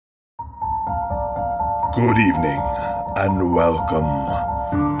Good evening, and welcome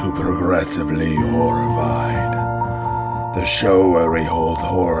to Progressively Horrified, the show where we hold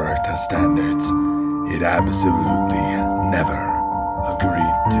horror to standards it absolutely never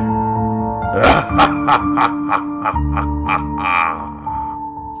agreed to.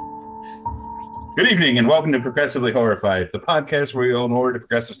 Good evening, and welcome to Progressively Horrified, the podcast where we hold horror to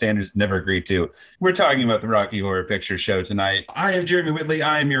progressive standards never agreed to. We're talking about the Rocky Horror Picture Show tonight. I am Jeremy Whitley.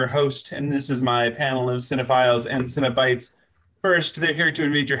 I am your host, and this is my panel of cinephiles and cinebites. First, they're here to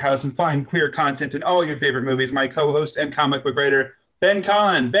invade your house and find queer content in all your favorite movies. My co-host and comic book writer, Ben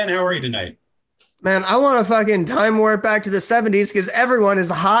Kahn. Ben, how are you tonight? Man, I want to fucking time warp back to the 70s because everyone is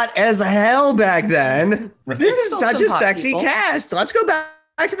hot as hell back then. Right. This is such a sexy people. cast. Let's go back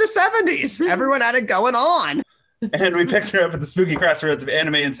to the 70s. Everyone had it going on. And we picked her up at the spooky crossroads of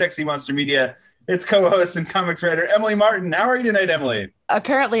anime and sexy monster media. It's co-host and comics writer, Emily Martin. How are you tonight, Emily?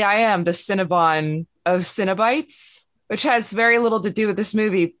 Apparently, I am the Cinnabon of Cinnabites, which has very little to do with this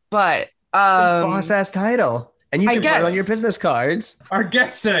movie, but Boss-ass title. And you I should put it on guess. your business cards. Our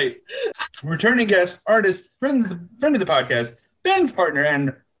guest tonight, returning guest, artist, friend of the podcast, Ben's partner,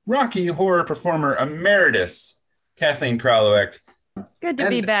 and Rocky horror performer emeritus, Kathleen Kralowick. Good to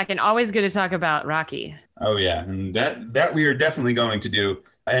be back, and always good to talk about Rocky. Oh yeah, and that we are definitely going to do.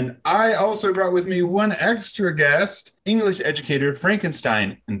 And I also brought with me one extra guest, English educator,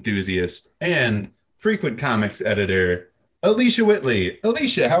 Frankenstein enthusiast, and frequent comics editor, Alicia Whitley.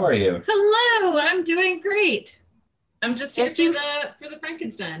 Alicia, how are you? Hello, I'm doing great. I'm just here for the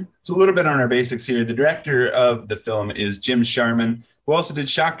Frankenstein. So a little bit on our basics here. The director of the film is Jim Sharman, who also did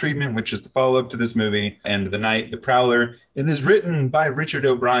Shock Treatment, which is the follow-up to this movie, and The Night, The Prowler. It is written by Richard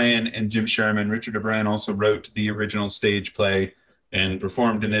O'Brien and Jim Sharman. Richard O'Brien also wrote the original stage play and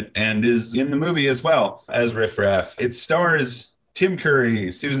performed in it, and is in the movie as well as Riff Raff. It stars Tim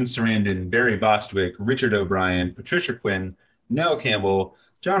Curry, Susan Sarandon, Barry Bostwick, Richard O'Brien, Patricia Quinn, Nell Campbell,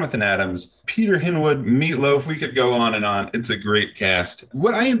 Jonathan Adams, Peter Hinwood, Meatloaf. We could go on and on. It's a great cast.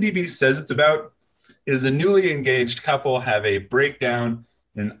 What IMDb says it's about is a newly engaged couple have a breakdown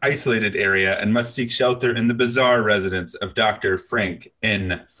in an isolated area and must seek shelter in the bizarre residence of Dr. Frank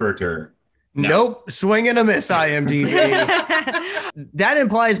N. Furter. No. Nope. Swing and a miss, IMDb. That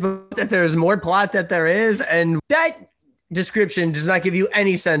implies both that there's more plot that there is, and that description does not give you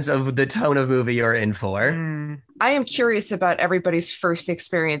any sense of the tone of movie you're in for. I am curious about everybody's first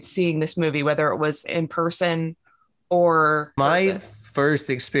experience seeing this movie, whether it was in person or My first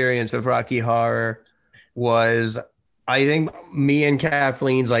experience with Rocky Horror was, I think, me and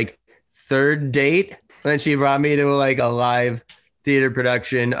Kathleen's like third date when she brought me to like a live theater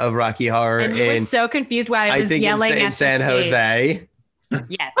production of Rocky Horror And you were so confused while I was yelling in at San the stage. Jose.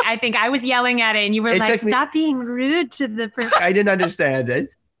 Yes, I think I was yelling at it, and you were It like, took me- "Stop being rude to the person." I didn't understand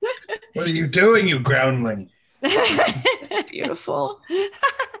it. What are you doing, you groundling? It's beautiful.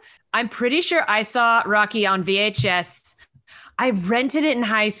 I'm pretty sure I saw Rocky on VHS. I rented it in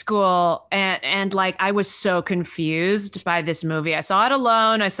high school, and like I was so confused by this movie. I saw it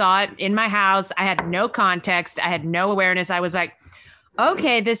alone. I saw it in my house. I had no context. I had no awareness. I was like,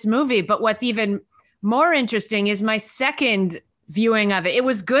 okay, this movie. But what's even more interesting is my second viewing of it. It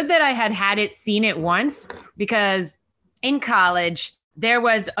was good that I had seen it once, because in college, there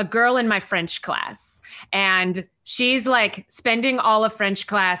was a girl in my French class, and she's like spending all of French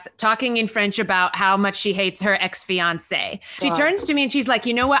class talking in French about how much she hates her ex-fiance. She Wow. turns to me and she's like,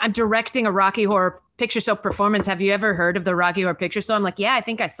 "You know what? I'm directing a Rocky Horror Picture Show performance. Have you ever heard of the Rocky Horror Picture Show?" I'm like, "Yeah, I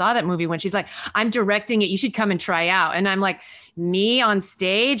think I saw that movie." When she's like, "I'm directing it. You should come and try out." And I'm like, "Me on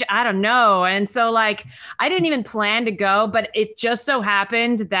stage? I don't know." And so like, I didn't even plan to go, but it just so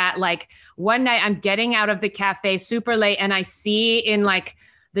happened that like one night I'm getting out of the cafe super late, and I see in like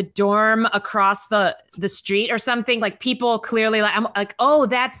the dorm across the street or something, like people clearly like, I'm like, "Oh,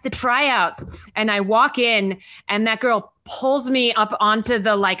 that's the tryouts." And I walk in, and that girl pulls me up onto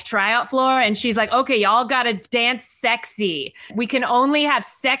the like tryout floor, and she's like, "Okay, y'all gotta dance sexy. We can only have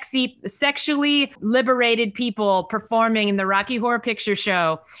sexually liberated people performing in the Rocky Horror Picture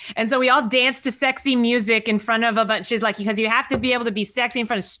Show." And so we all danced to sexy music in front of a bunch. She's like, "Because you have to be able to be sexy in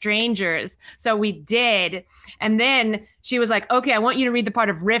front of strangers." So we did. And then she was like, "Okay, I want you to read the part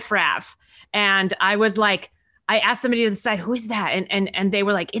of Riff Raff." And I was like, I asked somebody to the side, "Who is that?" And they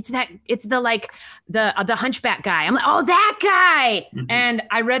were like, it's the hunchback guy. I'm like, "Oh, that guy." Mhm. And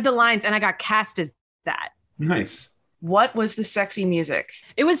I read the lines, and I got cast as that. Nice. What was the sexy music?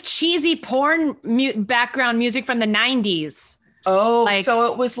 It was cheesy porn background music from the 90s. Oh, Like-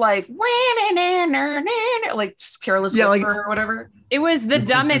 so it was like Careless Yeah, like- Whisper or whatever. It was the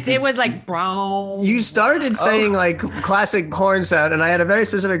dumbest. It was like brown. You started saying like classic horn sound, and I had a very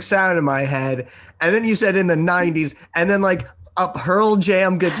specific sound in my head. And then you said in the 90s, and then like a Pearl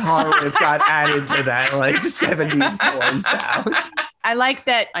Jam guitar riff got added to that like 70s horn sound. I like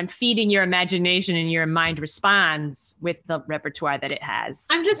that I'm feeding your imagination and your mind responds with the repertoire that it has.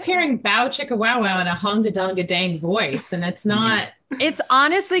 I'm just hearing bow chicka wow wow in a honga donga dang voice, and it's not. It's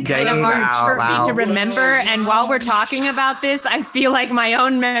honestly kind of Dang, hard wow, for me to wow. remember. And while we're talking about this, I feel like my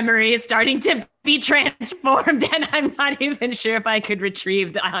own memory is starting to be transformed, and I'm not even sure if I could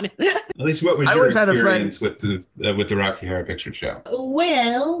retrieve the honest. At least, what was I your once had a friend- experience with the Rocky Horror Picture Show?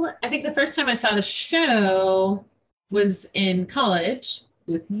 Well, I think the first time I saw the show was in college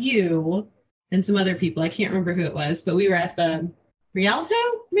with you and some other people. I can't remember who it was, but we were at the Rialto,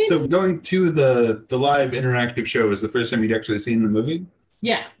 maybe? So going to the live interactive show was the first time you'd actually seen the movie?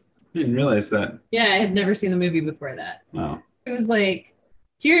 Yeah. I didn't realize that. Yeah, I had never seen the movie before that. Wow. It was like,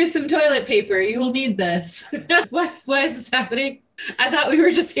 here's some toilet paper. You will need this. What is this happening? I thought we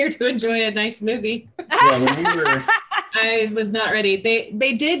were just here to enjoy a nice movie. Yeah, when we were, I was not ready.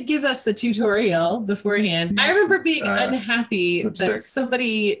 They did give us a tutorial beforehand. I remember being unhappy lipstick. that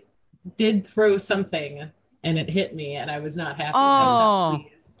somebody did throw something and it hit me, and I was not happy. I was not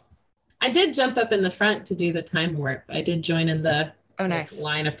pleased. I did jump up in the front to do the time warp. I did join in the Oh, nice.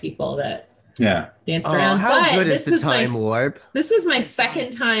 line of people that yeah. danced Oh, around. how But good is this the was my time warp? This was my second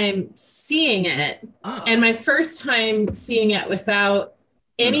time seeing it, and my first time seeing it without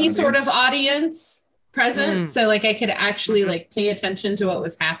any sort of audience present. Mm. So like I could actually like pay attention to what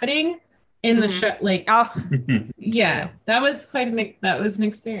was happening in the show. Like, Oh, yeah, that was an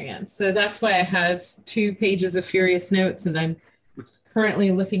experience. So that's why I have 2 pages of furious notes, and I'm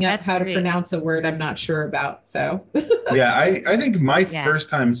currently looking up That's how to great. pronounce a word I'm not sure about. So Yeah, I think my Yeah. first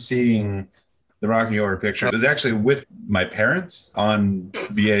time seeing the Rocky Horror Picture was actually with my parents on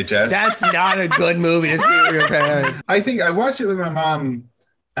VHS. That's not a good movie to see with your parents. I think I watched it with my mom,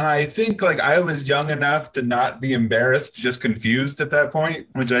 and I think like I was young enough to not be embarrassed, just confused at that point,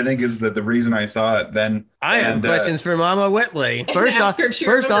 which I think is the reason I saw it then. I have And, questions for Mama Whitley. First ask off, her if she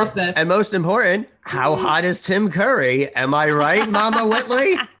remembers this. and most important, how hot is Tim Curry? Am I right, Mama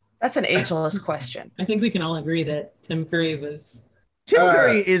Whitley? that's an ageless question. I think we can all agree that Tim Curry was. Tim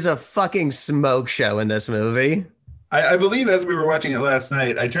Curry is a fucking smoke show in this movie. I believe as we were watching it last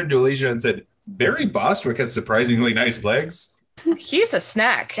night, I turned to Alicia and said, Barry Bostwick has surprisingly nice legs. He's a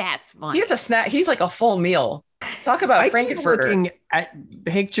snack. That's fun. He's a snack. He's like a full meal. Talk about I keep Frankenfurter. looking at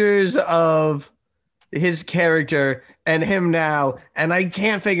pictures of his character and him now, and I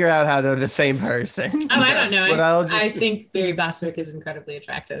can't figure out how they're the same person. Oh, I don't know. But I'll just I think Barry Bostwick is incredibly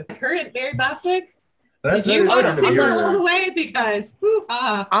attractive. Current Barry Bostwick? That's Did you that want is to kind of single weird. all the way? Because,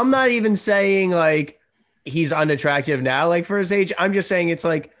 woo-ha. I'm not even saying like he's unattractive now, like for his age. I'm just saying it's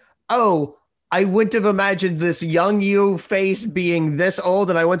like, oh, I wouldn't have imagined this young you face being this old,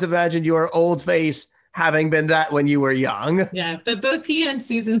 and I wouldn't have imagined your old face having been that when you were young. Yeah, but both he and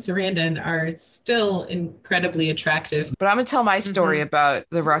Susan Sarandon are still incredibly attractive. But I'm gonna tell my story about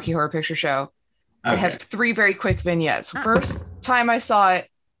the Rocky Horror Picture Show. I have 3 very quick vignettes. First time I saw it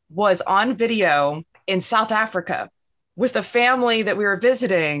was on video in South Africa with a family that we were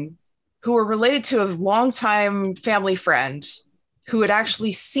visiting who were related to a longtime family friend who had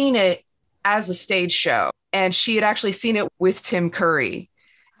actually seen it as a stage show. And she had actually seen it with Tim Curry.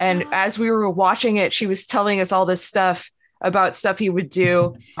 And as we were watching it, she was telling us all this stuff about stuff he would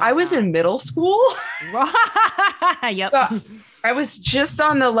do. I was in middle school. Yep. I was just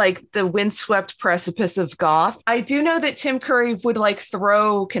on the windswept precipice of goth. I do know that Tim Curry would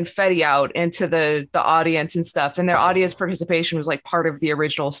throw confetti out into the audience and stuff, and their audience participation was part of the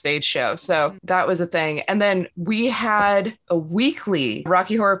original stage show. So that was a thing. And then we had a weekly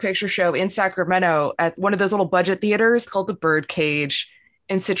Rocky Horror Picture Show in Sacramento at one of those little budget theaters called the Birdcage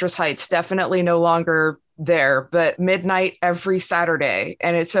in Citrus Heights. Definitely no longer there, but midnight every Saturday.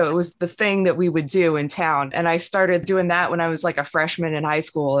 And it was the thing that we would do in town. And I started doing that when I was a freshman in high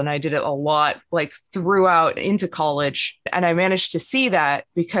school. And I did it a lot throughout into college. And I managed to see that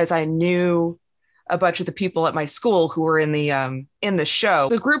because I knew a bunch of the people at my school who were in the show.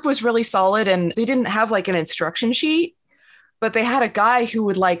 The group was really solid, and they didn't have an instruction sheet, but they had a guy who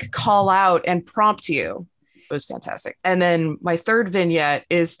would call out and prompt you. It was fantastic. And then my third vignette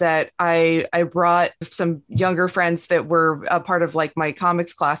is that I brought some younger friends that were a part of my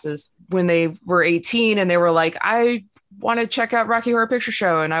comics classes when they were 18, and they were I want to check out Rocky Horror Picture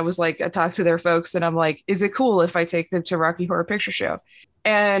Show. And I was I talked to their folks, and I'm is it cool if I take them to Rocky Horror Picture Show?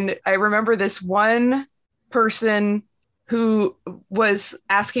 And I remember this one person who was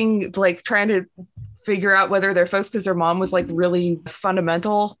asking, like, trying to figure out whether they're folks because their mom was like really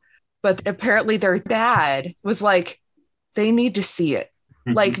fundamental, but apparently their dad was like, they need to see it.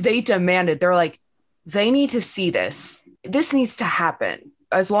 Like, they demanded, they're like, they need to see this. This needs to happen.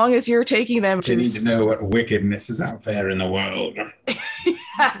 As long as you're taking them They need to know what wickedness is out there in the world.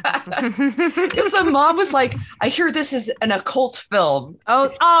 Because the mom was like, I hear this is an occult film.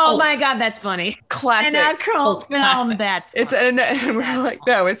 Oh my God, that's funny. Classic. An occult film. That's funny. And we're like,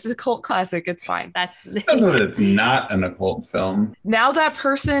 no, it's a cult classic. It's fine. That's I don't know that it's not an occult film. Now that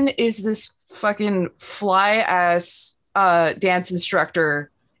person is this fucking fly ass dance instructor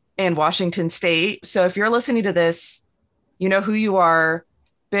in Washington State. So if you're listening to this, you know who you are.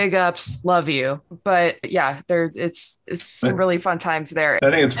 Big ups, love you. But yeah, it's some really fun times there.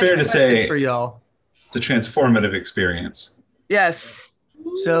 I think it's fair to say For y'all. it's a transformative experience. Yes.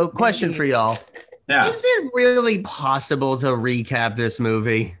 So, question for y'all. Yeah. Is it really possible to recap this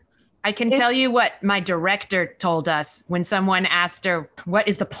movie? I can tell you what my director told us when someone asked her, what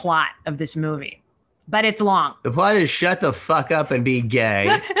is the plot of this movie? But it's long. The plot is shut the fuck up and be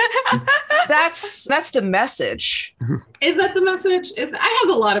gay. That's the message. Is that the message? I have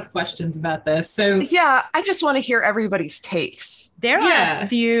a lot of questions about this. So Yeah, I just want to hear everybody's takes. There Yeah. are a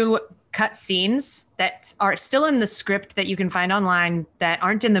few cut scenes that are still in the script that you can find online that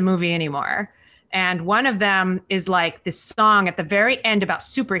aren't in the movie anymore. And one of them is like this song at the very end about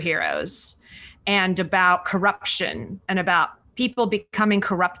superheroes and about corruption and about people becoming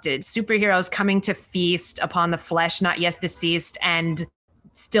corrupted, superheroes coming to feast upon the flesh not yet deceased, and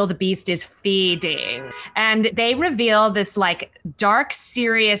still the beast is feeding. And they reveal this like dark,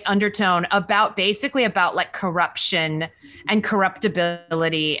 serious undertone about basically about like corruption and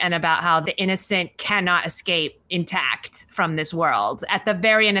corruptibility and about how the innocent cannot escape intact from this world at the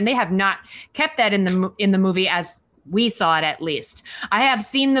very end. And they have not kept that in the movie as we saw it, at least. I have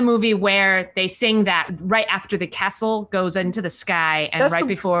seen the movie where they sing that right after the castle goes into the sky and That's right the-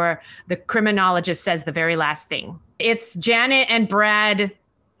 before the criminologist says the very last thing. It's Janet and Brad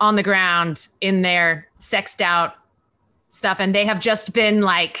on the ground in their sexed out stuff, and they have just been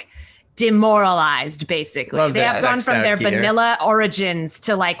like demoralized, basically. Love They that. have gone Sexed from out their gear. vanilla origins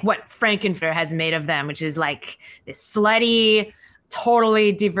to like what Frankenfurter has made of them, which is like this slutty,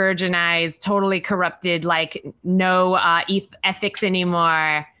 totally de-virginized, totally corrupted, like no ethics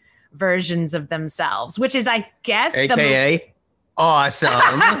anymore versions of themselves, which is, I guess, AKA awesome.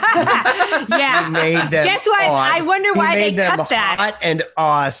 yeah. He made them Guess what? hot. I wonder He why they made them cut that hot and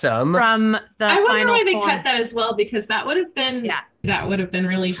awesome. from the I wonder final why they form. cut that as well, because that would have been Yeah. that would have been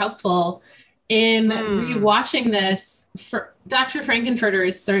really helpful in Hmm. rewatching this. For Dr. Frankenfurter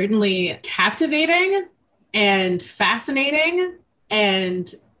is certainly captivating and fascinating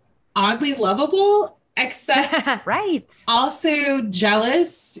and oddly lovable, except right. also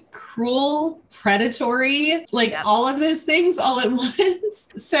jealous, cruel, predatory, like Yep. all of those things all at once.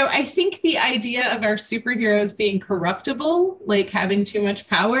 So I think the idea of our superheroes being corruptible, like having too much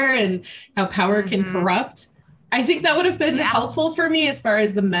power and how power can Mhm. corrupt, I think that would have been Yeah. helpful for me as far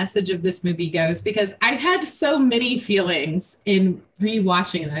as the message of this movie goes, because I've had so many feelings in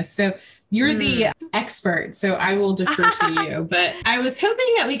rewatching this. So you're the expert, so I will defer to you. But I was hoping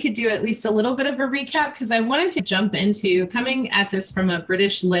that we could do at least a little bit of a recap, because I wanted to jump into coming at this from a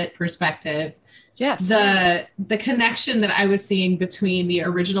British lit perspective. Yes. The connection that I was seeing between the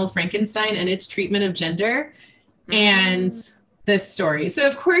original Frankenstein and its treatment of gender and this story. So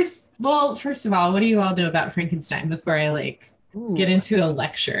of course, well, first of all, what do you all know about Frankenstein before I get into a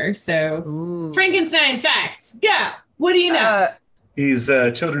lecture? So Ooh. Frankenstein facts, go. What do you know? He's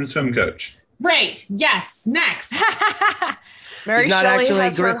a children's swim coach. Right. Yes. Next. Mary He's not Shelley actually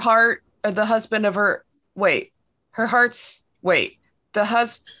has her gri- heart, the husband of her. Wait, her heart's. Wait,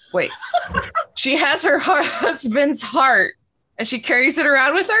 wait. She has her husband's heart, and she carries it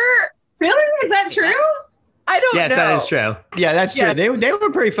around with her. Really? Is that true? I don't Yes, know. that is true. Yeah, that's true. Yeah. They were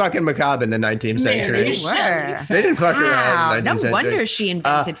pretty fucking macabre in the 19th century. Mary Were. They didn't fuck Wow, around in the 19th no century. wonder she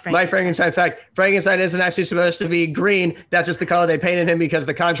invented My Frankenstein. Frankenstein fact: Frankenstein isn't actually supposed to be green. That's just the color they painted him because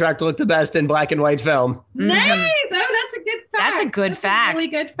the contract looked the best in black and white film. Nice. Oh, that's a good fact. That's a good fact. really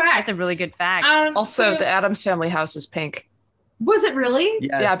good fact. That's a really good fact. Also, so- the Addams Family house was pink. was it really?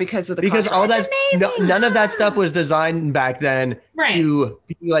 Yes. Yeah, because of the because all contrast. that none of that stuff was designed back then Right. to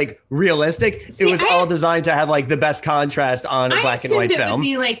be like realistic. See, it was I- all designed to have like the best contrast on a I black and assumed white it film. would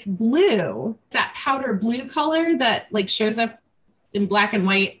be like blue, that powder blue color that like shows up in black and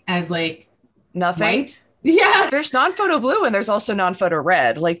white as like Nothing. white. Yeah. There's non-photo blue and there's also non-photo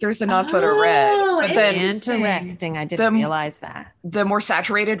red. Like there's a non-photo red, but then interesting. Interesting. I didn't The- realize that. the more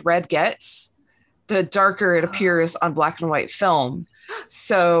saturated red gets, the darker it appears on black and white film.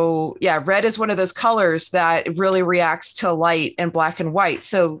 So yeah, red is one of those colors that really reacts to light in black and white.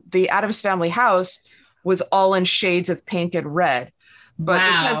 So the Addams Family house was all in shades of pink and red. But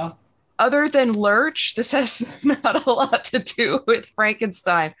this has, other than Lurch, this has not a lot to do with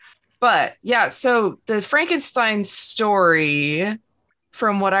Frankenstein. But yeah, so the Frankenstein story,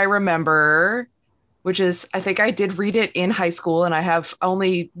 from what I remember, which is, I think I did read it in high school, and I've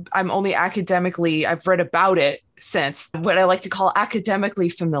only academically, I've read about it since, what I like to call academically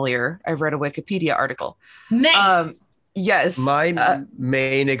familiar. I've read a Wikipedia article. Nice. Yes. My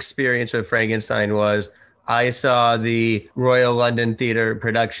main experience with Frankenstein was I saw the Royal London Theatre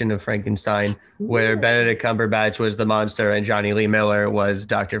production of Frankenstein, where Benedict Cumberbatch was the monster and Johnny Lee Miller was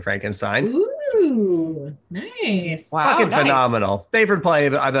Dr. Frankenstein. Ooh, nice. Wow, Fucking nice. phenomenal. Favorite play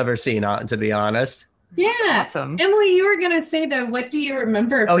I've ever seen, to be honest. Yeah. Awesome. Emily, you were going to say, though, what do you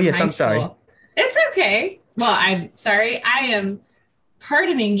remember from yes, high I'm sorry. school? It's okay. Well, I'm sorry. I am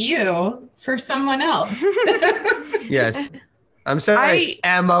pardoning you for someone else. Yes. I'm sorry,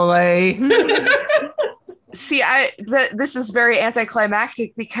 Emily. See, this is very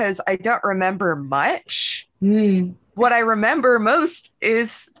anticlimactic because I don't remember much. What I remember most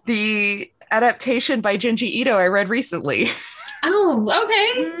is the adaptation by Junji Ito I read recently. Oh,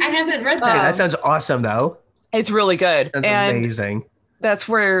 okay. I haven't read Hey, that. that sounds awesome, though. It's really good. That's and amazing. that's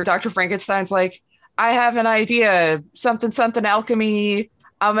where Dr. Frankenstein's like, I have an idea, something alchemy.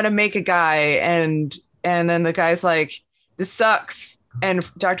 I'm gonna make a guy, and then the guy's like, this sucks. And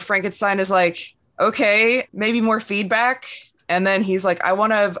Dr. Frankenstein is like, okay, maybe more feedback. And then he's like, I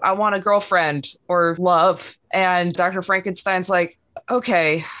want a girlfriend or love. And Dr. Frankenstein's like,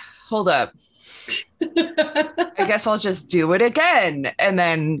 okay, hold up. I guess I'll just do it again. And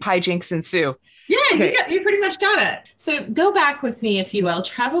then hijinks ensue. Yeah, Okay. you pretty much got it. So go back with me, if you will.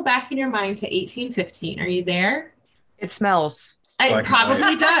 Travel back in your mind to 1815. Are you there? It smells. It Black and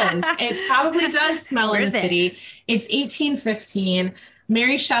probably does. It probably does smell in We're the there. city. It's 1815.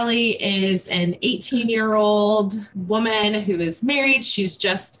 Mary Shelley is an 18-year-old woman who is married. She's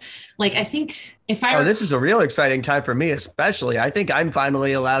just like, I think if I Oh, this is a real exciting time for me, especially. I think I'm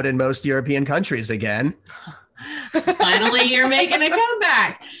finally allowed in most European countries again. finally you're making a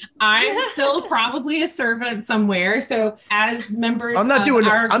comeback. I'm still probably a servant somewhere. So as members I'm not of doing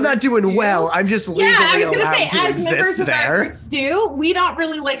our groups do- well. I'm just legally Yeah, I was going allowed to say, to as members exist of our there. groups do, we don't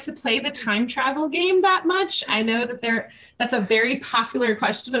really like to play the time travel game that much. I know that that's a very popular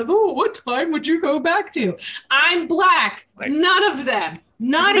question of, oh, what time would you go back to? I'm black. None of them.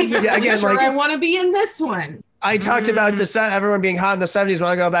 Not even Yeah, really again, sure like- I want to be in this one. I talked about everyone being hot in the 70s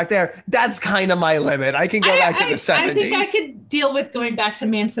when I go back there. That's kind of my limit. I can go back to the 70s. I think I could deal with going back to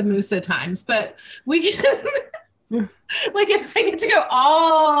Mansa Musa times, but we can. Like if I get to go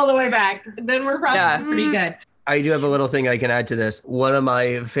all the way back, then we're probably pretty good. I do have a little thing I can add to this. One of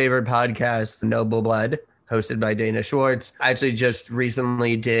my favorite podcasts, Noble Blood, hosted by Dana Schwartz, actually just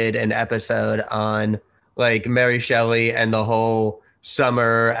recently did an episode on like Mary Shelley and the whole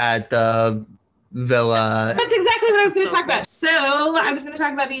summer at the villa. That's exactly what I was going to talk about. So I was going to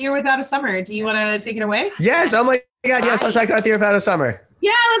talk about A Year Without a Summer. Do you want to take it away? Yes, oh my God, yes, let's talk about the Year Without a Summer.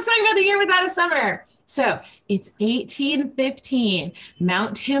 Yeah, let's talk about The Year Without a Summer. So it's 1815.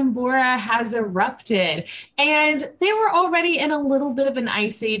 Mount Tambora has erupted, and they were already in a little bit of an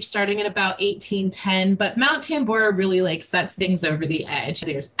ice age starting at about 1810. But Mount Tambora really like sets things over the edge.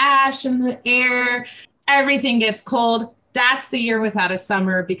 There's ash in the air. Everything gets cold. That's the Year Without a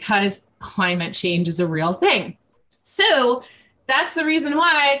Summer because climate change is a real thing. So that's the reason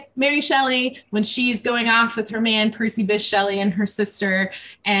why Mary Shelley, when she's going off with her man, Percy Bysshe Shelley, and her sister,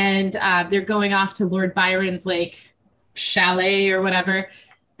 and they're going off to Lord Byron's like chalet or whatever.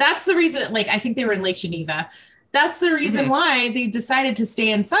 That's the reason, like, I think they were in Lake Geneva. That's the reason why they decided to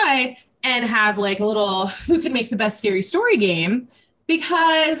stay inside and have like a little who can make the best scary story game,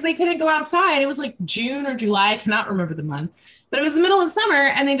 because they couldn't go outside. It was like June or July. I cannot remember the month. But it was the middle of summer,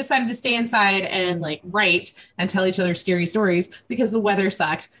 and they decided to stay inside and like write and tell each other scary stories because the weather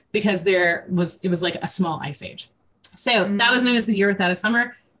sucked, because it was like a small ice age. So that was known as the Year Without a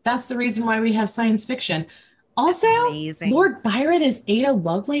Summer. That's the reason why we have science fiction. Also, Amazing. Lord Byron is Ada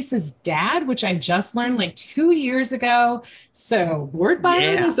Lovelace's dad, which I just learned like 2 years ago. So Lord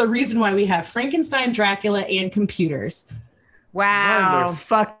Byron Yeah. is the reason why we have Frankenstein, Dracula, and computers. Wow.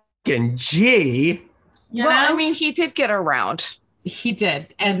 Fucking G. You Well, know? I mean, he did get around. He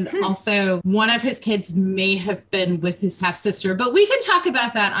did. And also, one of his kids may have been with his half sister, but we can talk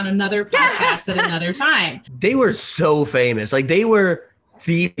about that on another podcast at another time. They were so famous. Like they were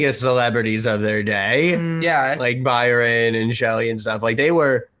the biggest celebrities of their day. Yeah. Like Byron and Shelley and stuff. Like they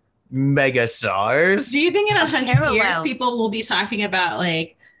were mega stars. Do you think in 100 years Parallel. people will be talking about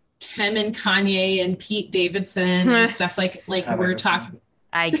like Kim and Kanye and Pete Davidson and stuff like we're talking?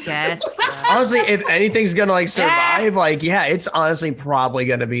 I guess. Honestly, if anything's gonna like survive, like it's honestly probably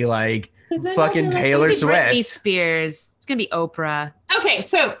gonna be like fucking Taylor Britney Swift. Spears. It's gonna be Oprah. Okay,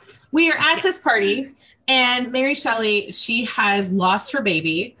 so we are at this party, and Mary Shelley, she has lost her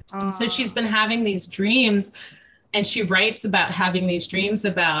baby. So she's been having these dreams, and she writes about having these dreams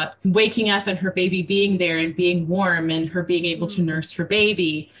about waking up and her baby being there and being warm and her being able to nurse her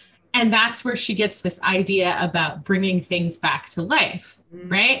baby. And that's where she gets this idea about bringing things back to life,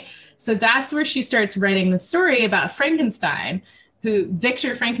 right? So that's where she starts writing the story about Frankenstein, who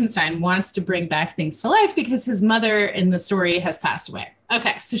Victor Frankenstein wants to bring back things to life because his mother in the story has passed away.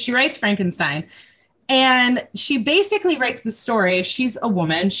 Okay, so she writes Frankenstein, and she basically writes the story. She's a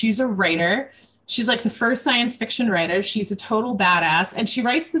woman, she's a writer. She's like the first science fiction writer. She's a total badass. And she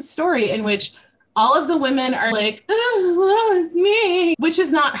writes this story in which all of the women are like, oh, it's me, which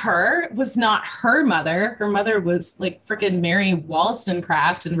is not her, was not her mother. Her mother was like freaking Mary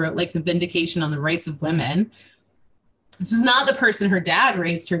Wollstonecraft and wrote like the Vindication on the Rights of Women. This was not the person her dad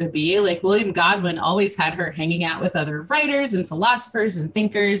raised her to be. Like William Godwin always had her hanging out with other writers and philosophers and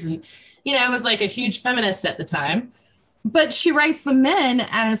thinkers. And, was like a huge feminist at the time. But she writes the men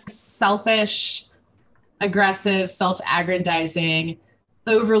as selfish, aggressive, self-aggrandizing,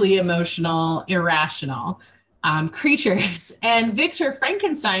 overly emotional, irrational creatures. And Victor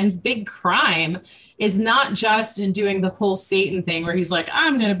Frankenstein's big crime is not just in doing the whole Satan thing where he's like,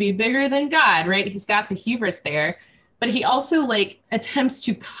 I'm going to be bigger than God, right? He's got the hubris there, but he also like attempts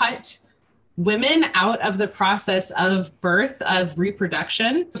to cut women out of the process of birth, of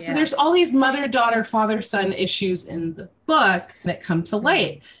reproduction. Yeah. So there's all these mother, daughter, father, son issues in the book that come to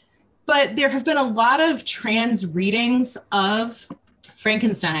light. But there have been a lot of trans readings of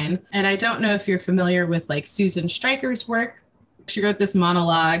Frankenstein. And I don't know if you're familiar with like Susan Stryker's work. She wrote this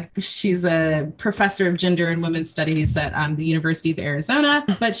monologue. She's a professor of gender and women's studies at the University of Arizona.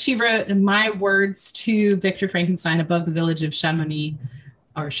 But she wrote My Words to Victor Frankenstein Above the Village of Chamonix,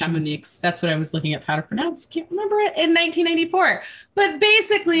 or Chamonix. That's what I was looking at how to pronounce. Can't remember it, in 1994. But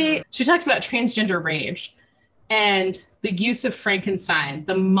basically, she talks about transgender rage and the use of Frankenstein,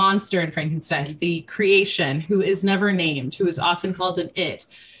 the monster in Frankenstein, the creation who is never named, who is often called an it,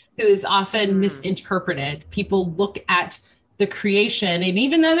 who is often misinterpreted. People look at the creation, and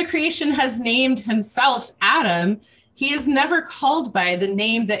even though the creation has named himself Adam, he is never called by the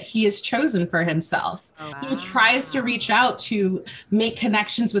name that he has chosen for himself. Oh, wow. He tries to reach out to make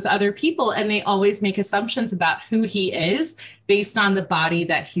connections with other people, and they always make assumptions about who he is based on the body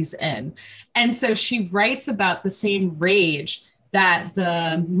that he's in. And so she writes about the same rage that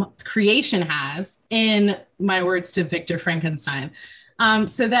the creation has in My Words to Victor Frankenstein.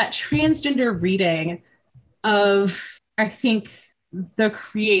 So that transgender reading of, I think, the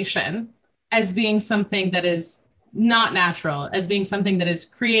creation as being something that is not natural, as being something that is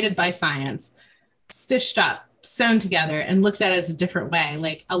created by science, stitched up, sewn together, and looked at as a different way.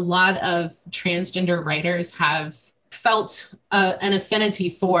 Like a lot of transgender writers have felt an affinity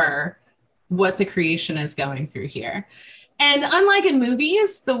for what the creation is going through here. And unlike in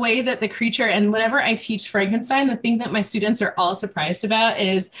movies, the way that the creature, and whenever I teach Frankenstein, the thing that my students are all surprised about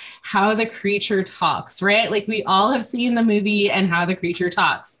is how the creature talks, right? Like we all have seen the movie and how the creature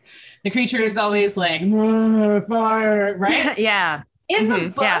talks. The creature is always like, fire, right? Yeah. In the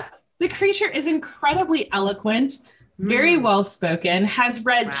book, the creature is incredibly eloquent, very well-spoken, has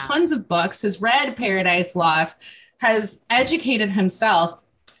read tons of books, has read Paradise Lost, has educated himself,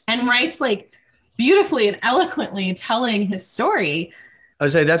 and writes like beautifully and eloquently telling his story. I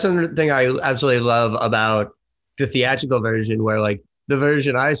would say that's another thing I absolutely love about the theatrical version, where like the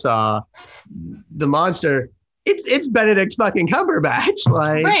version I saw, the monster, it's Benedict fucking Cumberbatch.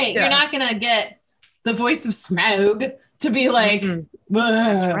 Like, right. You're not going to get the voice of Smaug to be like,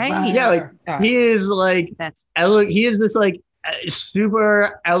 that's right. Yeah, like he is like, he is this like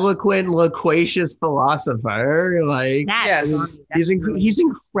super eloquent, loquacious philosopher. Like, he's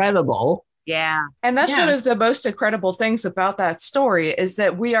incredible. Yeah. And that's one of the most incredible things about that story is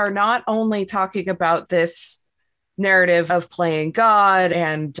that we are not only talking about this narrative of playing God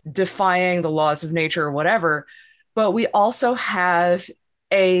and defying the laws of nature or whatever, but we also have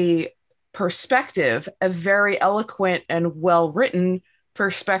a perspective, a very eloquent and well-written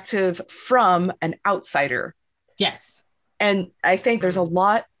perspective from an outsider. Yes. And I think there's a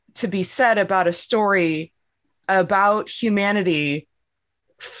lot to be said about a story about humanity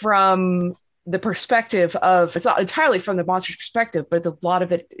from the perspective of, it's not entirely from the monster's perspective, but a lot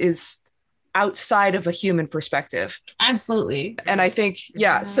of it is outside of a human perspective. Absolutely. And I think,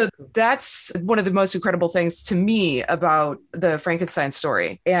 yeah, so that's one of the most incredible things to me about the Frankenstein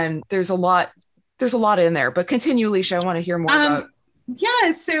story. And there's a lot in there, but continue, Alicia. I want to hear more about. Yeah,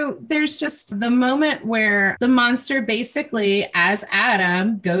 so there's just the moment where the monster basically, as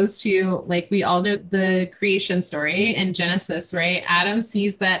Adam goes to, like, we all know the creation story in Genesis, right? Adam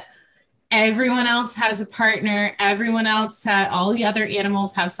sees that everyone else has a partner, everyone else, all the other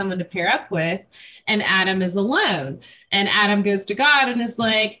animals have someone to pair up with, and Adam is alone. And Adam goes to God and is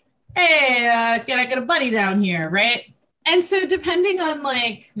like, hey, can I get a buddy down here, right? And so depending on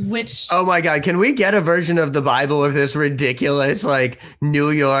like which... Oh my God, can we get a version of the Bible of this ridiculous, like, New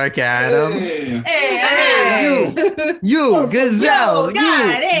York Adam? Hey, You gazelle, Yo,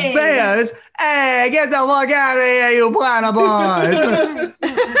 God, you hey. bears, hey, get the fuck out of here, you platypus.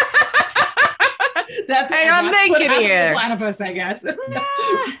 That's Hey, I'm what naked happened to here. Platypus, I guess.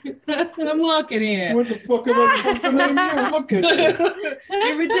 I'm walking here. What the fuck am I fucking at? Look at you.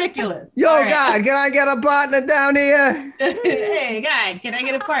 You're ridiculous. Yo, All right. God, can I get a partner down here? Hey, guy, can I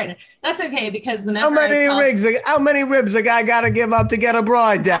get a partner? That's okay because whenever How many I ribs a guy gotta give up to get a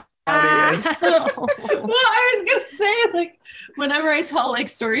bride down here? well, I was gonna say, like, whenever I tell like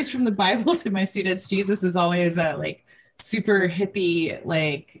stories from the Bible to my students, Jesus is always a like super hippie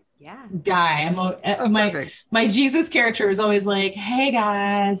like Yeah. guy. My Jesus character is always like, hey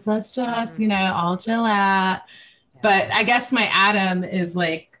guys, let's just all chill out. But I guess my Adam is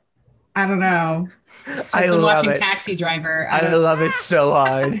like, I don't know. I I've been love watching it. Taxi Driver. I love it so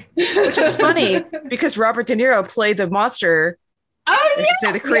hard. Which is funny because Robert De Niro played the monster. Oh I should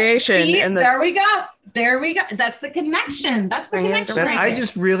say the creation See, and the there we go. That's the connection. That's the Bring it connection. to Right I there.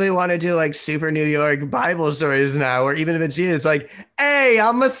 just really want to do like super New York Bible stories now, or even if it's you, it's like, hey,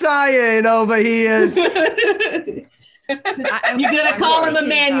 I'm Messiah and over here. You're gonna call him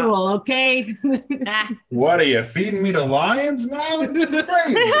Emmanuel, okay? What are you feeding me to lions now? This is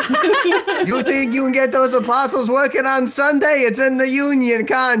crazy. You think you can get those apostles working on Sunday? It's in the union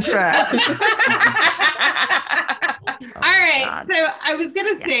contract. All right. God. So I was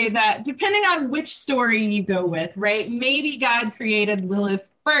going to say that depending on which story you go with, right? Maybe God created Lilith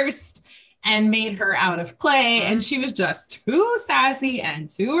first and made her out of clay, and she was just too sassy and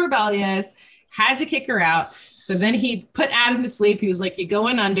too rebellious, had to kick her out. So then he put Adam to sleep. He was like, you're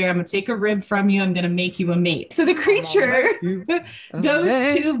going under. I'm going to take a rib from you. I'm going to make you a mate. So the creature goes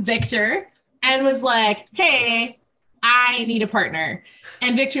to Victor and was like, hey, I need a partner.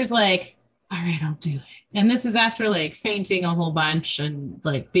 And Victor's like, all right, I'll do it. And this is after like fainting a whole bunch and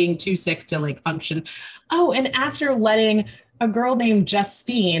like being too sick to like function. Oh, and after letting a girl named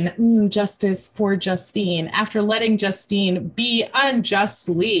Justine, justice for Justine, after letting Justine be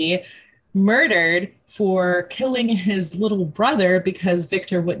unjustly murdered for killing his little brother because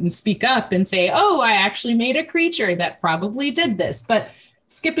Victor wouldn't speak up and say, oh, I actually made a creature that probably did this. But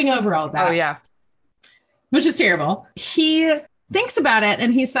skipping over all that. Oh yeah. Which is terrible. He thinks about it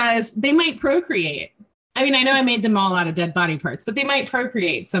and he says they might procreate. I mean, I know I made them all out of dead body parts, but they might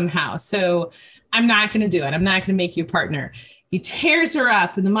procreate somehow. So I'm not going to do it. I'm not going to make you a partner. He tears her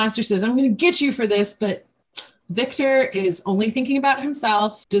up and the monster says, I'm going to get you for this. But Victor is only thinking about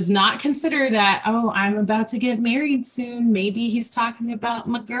himself, does not consider that, oh, I'm about to get married soon. Maybe he's talking about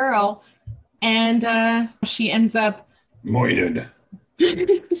my girl. And she ends up Moided.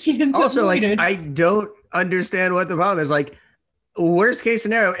 Also, like, murdered. I don't understand what the problem is. Like, worst case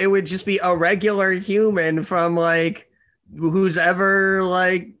scenario, it would just be a regular human from like who's ever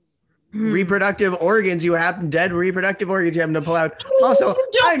like reproductive organs you happen, dead reproductive organs you happen to pull out. Also, You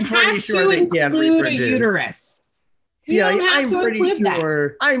don't I'm pretty have sure to they can't include a reproduce. uterus. You Yeah, don't have I'm to pretty include that.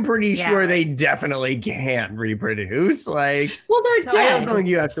 sure. I'm pretty Yeah. sure they definitely can't reproduce. Like, Well, they're So I dead. don't think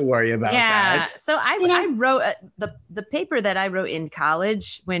you have to worry about Yeah. that. So I You know? I wrote the paper that I wrote in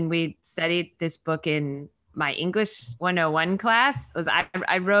college when we studied this book in my English 101 class was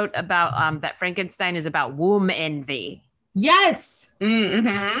I wrote about that Frankenstein is about womb envy. Yes.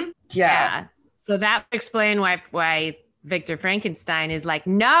 Mm-hmm. Yeah. So that would explain why Victor Frankenstein is like,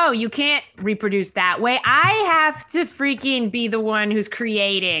 no, you can't reproduce that way. I have to freaking be the one who's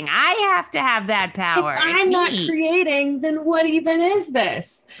creating. I have to have that power. If I'm It's not me. creating, then what even is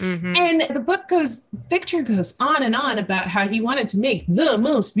this? Mhm. And the book Victor goes on and on about how he wanted to make the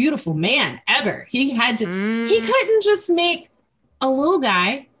most beautiful man ever. He had to, he couldn't just make a little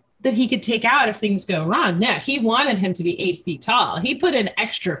guy that he could take out if things go wrong. No, he wanted him to be 8 feet tall. He put in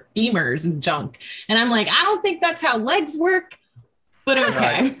extra femurs and junk. And I'm like, I don't think that's how legs work, but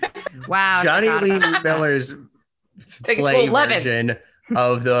okay. Wow. Johnny forgot Lee about that. Miller's Take it to play 11. version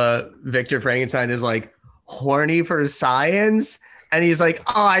of the Victor Frankenstein is like horny for science And he's like,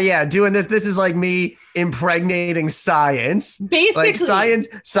 oh yeah, doing this. This is like me impregnating science. Basically,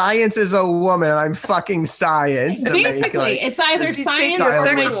 like science is a woman. And I'm fucking science. Basically, it's either Does he science think or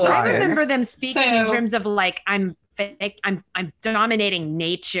it's my sexual? I sister. remember them speaking in So- terms of like I'm dominating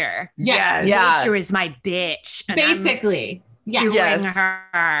nature. Yes. Yeah. Nature is my bitch. And I'm Basically, yeah. doing Yes.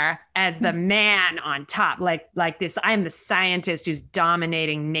 her as the man on top, like this. I'm the scientist who's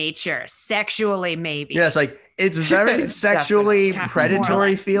dominating nature sexually, maybe. Yes, like it's very sexually Definitely.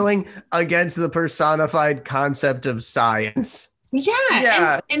 predatory feeling against the personified concept of science. Yeah.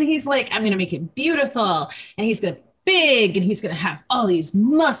 Yeah. And he's like, I'm going to make it beautiful. And he's going to be big and he's going to have all these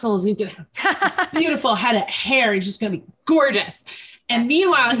muscles. He's going to have this beautiful head of hair. He's just going to be gorgeous. And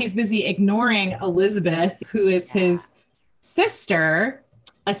meanwhile, he's busy ignoring Elizabeth, who is his sister,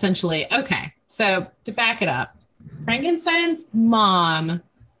 essentially. Okay. So to back it up, Frankenstein's mom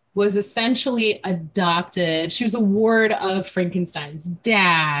was essentially adopted. She was a ward of Frankenstein's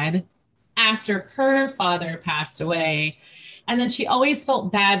dad after her father passed away. And then she always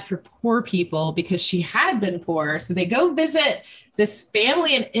felt bad for poor people because she had been poor. So they go visit this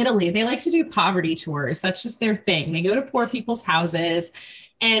family in Italy. They like to do poverty tours. That's just their thing. They go to poor people's houses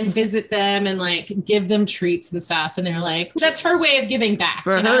and visit them and like give them treats and stuff. And they're like, that's her way of giving back.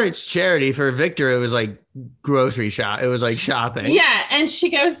 For you know? her, it's charity. For Victor, it was like grocery shop. It was like shopping. Yeah. And she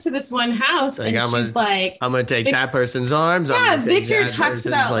goes to this one house Like, and she's like, I'm gonna take Vic- that person's arms. I'm Yeah, gonna take Victor that talks person's,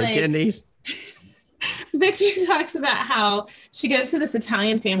 about, like- kidneys. Victor talks about how she goes to this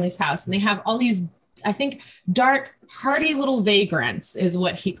Italian family's house and they have all these, I think, dark, hardy little vagrants is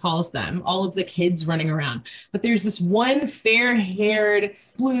what he calls them, all of the kids running around. But there's this one fair-haired,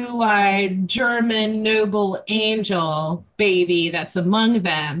 blue-eyed, German noble angel baby that's among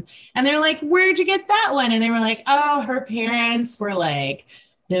them. And they're like, where'd you get that one? And they were like, oh, her parents were like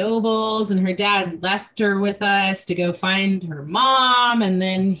nobles and her dad left her with us to go find her mom. And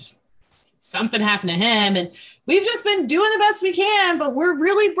then something happened to him and we've just been doing the best we can, but we're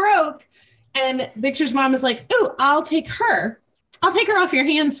really broke. And Victor's mom is like, oh, I'll take her off your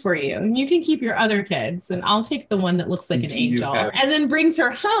hands for you. And you can keep your other kids and I'll take the one that looks like an Do you angel. have- And then brings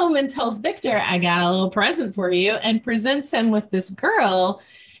her home and tells Victor, I got a little present for you, and presents him with this girl.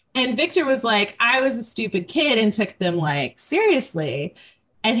 And Victor was like, I was a stupid kid and took them like seriously.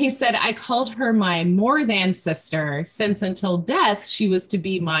 And he said, I called her my more than sister, since until death, she was to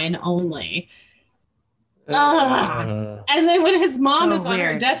be mine only. And then when his mom So is on her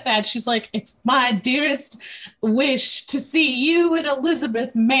weird. deathbed, she's like, it's my dearest wish to see you and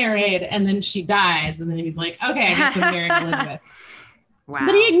Elizabeth married. And then she dies. And then he's like, okay, I guess I'm marrying Elizabeth. Wow.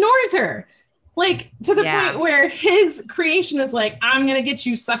 But he ignores her, like to the Yeah. point where his creation is like, I'm going to get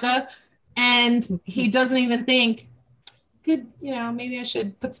you, sucker. And he doesn't even think, good, maybe I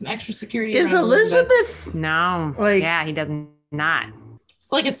should put some extra security Is around Elizabeth? No. Like- yeah, he does not.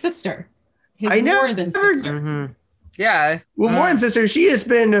 It's like a sister. His I never more than heard- sister. Mhm. Yeah. Well, more than sister, she has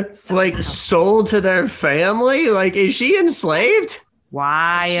been like sold to their family. Like, is she enslaved?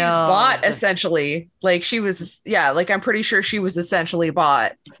 Wild. She's bought essentially. Like she was, like I'm pretty sure she was essentially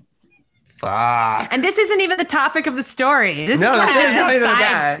bought. Fuck. And this isn't even the topic of the story. This No, is this just is not even the-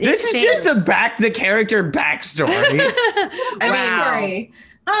 side This is just the character backstory. I'm Wow. sorry.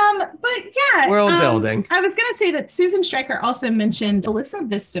 But yeah. World building. I was going to say that Susan Stryker also mentioned Alyssa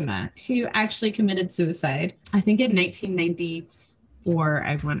Vistama, who actually committed suicide, I think in 1994,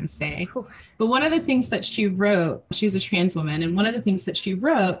 I want to say. But one of the things that she wrote, she was a trans woman, and one of the things that she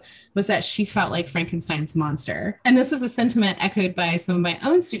wrote was that she felt like Frankenstein's monster. And this was a sentiment echoed by some of my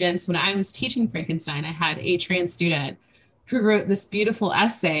own students. When I was teaching Frankenstein, I had a trans student who wrote this beautiful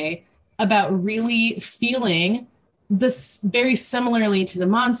essay about really feeling this very similarly to the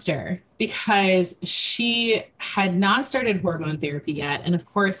monster, because she had not started hormone therapy yet. And of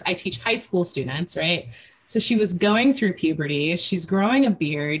course, I teach high school students, right? So she was going through puberty. She's growing a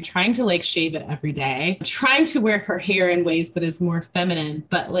beard, trying to like shave it every day, trying to wear her hair in ways that is more feminine.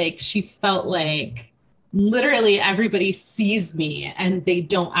 But like she felt like literally everybody sees me and they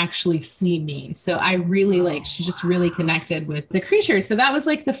don't actually see me. So I really she just really connected with the creature. So that was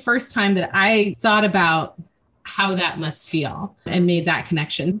like the first time that I thought about how that must feel and made that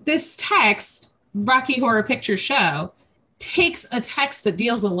connection. This text, Rocky Horror Picture Show, takes a text that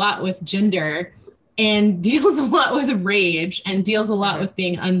deals a lot with gender and deals a lot with rage and deals a lot with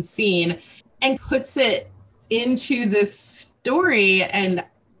being unseen and puts it into this story. And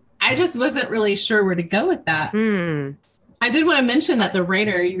I just wasn't really sure where to go with that. Hmm. I did want to mention that the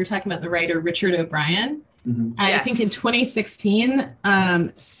writer, you were talking about the writer, Richard O'Brien, Mhm. I Yes. think in 2016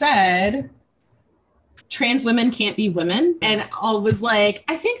 said trans women can't be women. And I was like,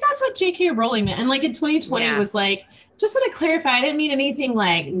 I think that's what J.K. Rowling meant. And like in 2020 was like, just want to clarify, I didn't mean anything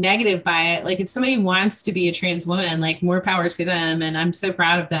like negative by it. Like if somebody wants to be a trans woman, like more power to them. And I'm so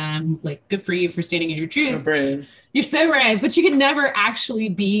proud of them. Like good for you for standing in your truth. So brave. You're so brave, but you could never actually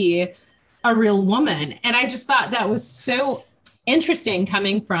be a real woman. And I just thought that was so interesting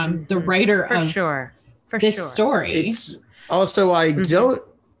coming from the writer of this story. It's also, I don't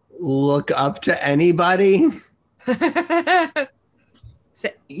look up to anybody.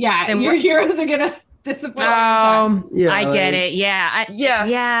 Yeah, your heroes are gonna disappoint. Yeah, I get it. Yeah.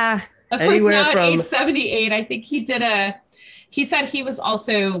 Yeah. Of course, now at age 78, I think he said he was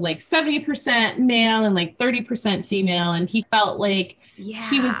also like 70% male and like 30% female. And he felt like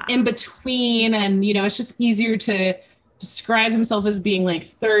he was in between. And, you know, it's just easier to describe himself as being like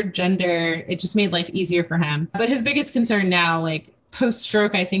third gender. It just made life easier for him. But his biggest concern now, like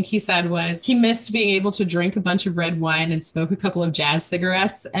post-stroke, I think he said, was he missed being able to drink a bunch of red wine and smoke a couple of jazz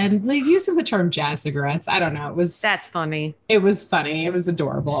cigarettes. And the use of the term jazz cigarettes, I don't know. That's funny. It was funny. It was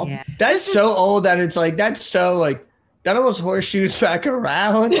adorable. Yeah. That's so old that it's like, that's so like, that almost horseshoes back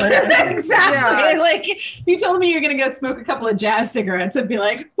around. Exactly. Yeah. Like you told me you're gonna go smoke a couple of jazz cigarettes and be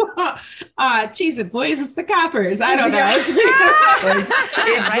like, cheese it, boys, it's the coppers. I don't know.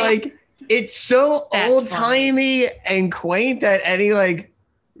 It's like it's so old timey and quaint that any like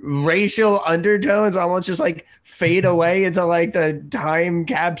racial undertones almost just like fade away into like the time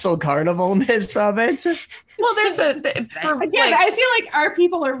capsule carnivalness of it. Well, there's I feel like our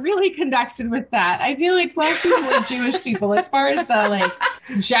people are really connected with that. I feel like black people and Jewish people, as far as the like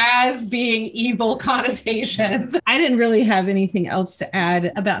jazz being evil connotations. I didn't really have anything else to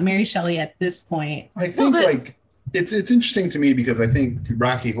add about Mary Shelley at this point. I think it's interesting to me because I think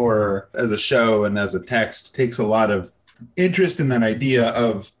Rocky Horror as a show and as a text takes a lot of interest in that idea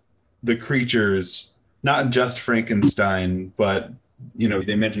of the creatures, not just Frankenstein, but you know,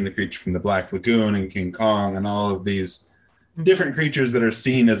 they mentioned the creature from the Black Lagoon and King Kong and all of these different creatures that are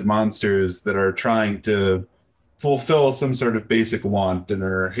seen as monsters that are trying to fulfill some sort of basic want and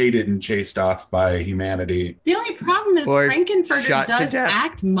are hated and chased off by humanity. The only problem is Or Frankenfurter shot to does death.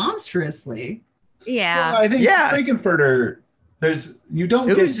 act monstrously. Yeah. Well, I think Frankenfurter, you don't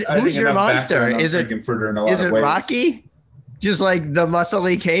Who's get, I think, your enough monster? background on Is it- Frankenfurter in a lot Is of it ways. Rocky? Just like the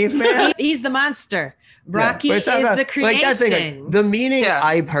muscly caveman? He's the monster. Rocky But is it's not the about- creation. Like, that's the thing. The meaning Yeah.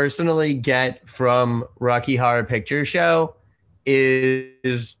 I personally get from Rocky Horror Picture Show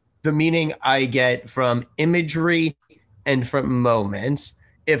is the meaning I get from imagery and from moments.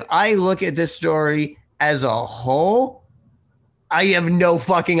 If I look at this story as a whole, I have no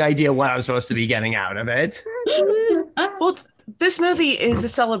fucking idea what I'm supposed to be getting out of it. Well, this movie is a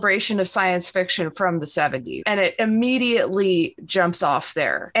celebration of science fiction from the 70s, and it immediately jumps off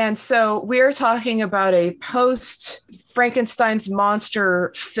there. And so we're talking about a post Frankenstein's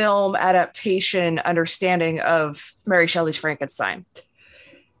monster film adaptation understanding of Mary Shelley's Frankenstein.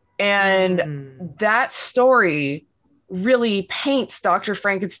 And that story really paints Dr.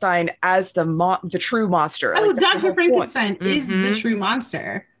 Frankenstein as the true monster. Oh, Like, that's the Dr. whole point. Frankenstein is the true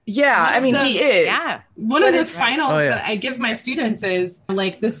monster. Yeah, I mean, he is. Yeah. One of But the it's- finals Oh, yeah. that I give my students is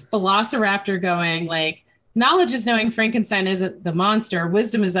like this velociraptor going like, knowledge is knowing Frankenstein isn't the monster.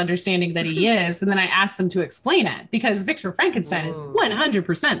 Wisdom is understanding that he is. And then I ask them to explain it because Victor Frankenstein is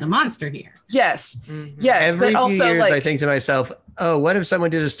 100% the monster here. Yes. Yes. Every but few also, years, like, I think to myself, oh, what if someone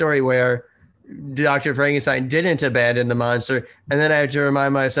did a story where Dr. Frankenstein didn't abandon the monster? And then I have to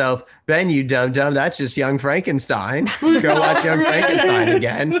remind myself, Ben, you dumb, that's just young Frankenstein. Go watch Young Frankenstein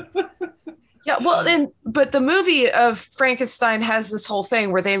again. yeah, well, but the movie of Frankenstein has this whole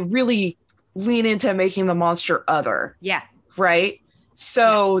thing where they really lean into making the monster other, Yeah. right?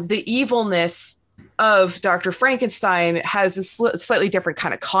 So Yes. the evilness of Dr. Frankenstein has a slightly different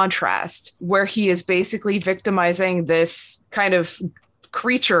kind of contrast where he is basically victimizing this kind of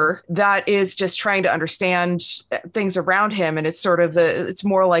creature that is just trying to understand things around him, and it's sort of it's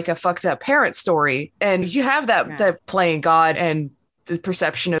more like a fucked up parent story. And you have that playing God, and the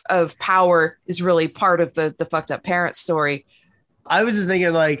perception of power is really part of the fucked up parent story. I was just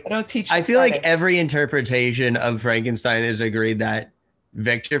thinking, like, I don't teach. I feel like every interpretation of Frankenstein is agreed that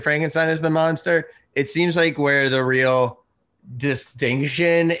Victor Frankenstein is the monster. It seems like where the real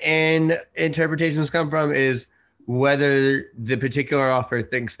distinction in interpretations come from is whether the particular author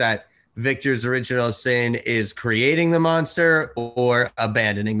thinks that Victor's original sin is creating the monster or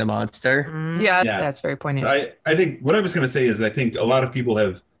abandoning the monster. Yeah, Yeah. that's very poignant. I think what I was going to say is I think a lot of people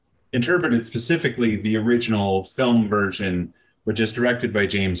have interpreted specifically the original film version, which is directed by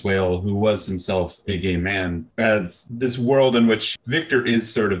James Whale, who was himself a gay man, as this world in which Victor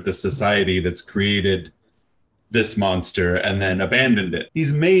is sort of the society that's created this monster and then abandoned it.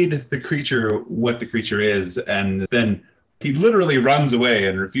 He's made the creature what the creature is, and then he literally runs away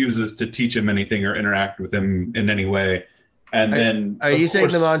and refuses to teach him anything or interact with him in any way. And then, are you saying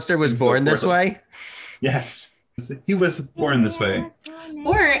the monster was born this way? Yes, he was born this way.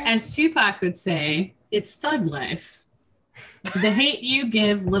 Or as Tupac would say, it's thug life. The hate you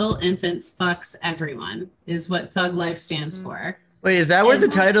give little infants fucks everyone is what thug life stands for. Wait, is that where the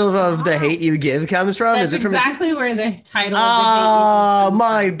title of The Hate You Give comes from? That's Is it from exactly where the title Oh, of The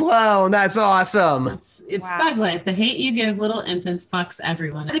Hate You Give mind blown. That's awesome. It's Wow. thug life. The hate you give little infants fucks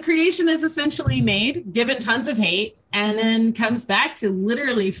everyone. The creation is essentially made, given tons of hate, and then comes back to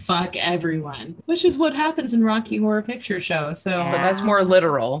literally fuck everyone, which is what happens in Rocky Horror Picture Show. So But that's more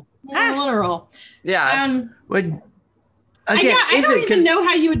literal. more literal. Yeah. Would, I okay, is don't it? even 'Cause- know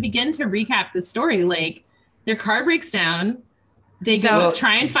how you would begin to recap the story. Like their car breaks down. They go Well,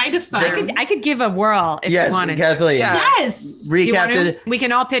 try and find a farm. I could give a whirl if yes, you wanted. Kathleen. Yeah. Yes. Do you want Recap to? it. We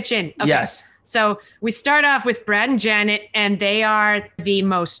can all pitch in. Okay. Yes. So we start off with Brad and Janet, and they are the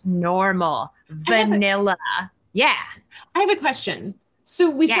most normal, vanilla. Yeah. I have a question. So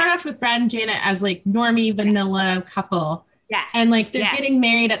we start Yes. off with Brad and Janet as like normie vanilla couple. Yeah. And like they're Yeah. getting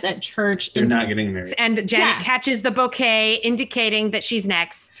married at that church. They're and- not getting married. And Janet Yeah. catches the bouquet, indicating that she's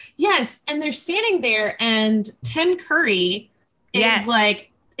next. Yes, and they're standing there, and Tim Curry Yes. is like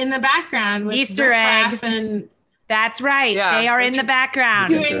in the background with Easter Riff egg. Raff and That's right. Yeah. They are in the background.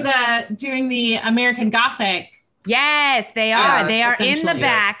 doing the American Gothic. Yes, they are. Yes, They are in the essentially.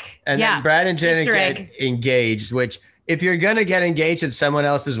 back. And yeah. then Brad and Janet Easter get egg. engaged, which if you're going to get engaged at someone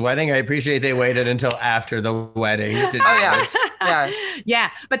else's wedding, I appreciate they waited until after the wedding. To do yeah. it. Yeah. Yeah,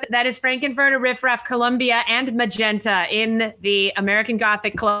 but that is Frankenfurter, Riff Raff, Columbia, and Magenta in the American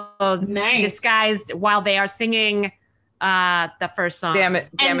Gothic clothes, Nice. disguised while they are singing the first song. Damn it.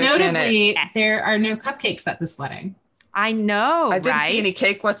 And Janet. notably, Yes. there are no cupcakes at this wedding. I know, I didn't right? see any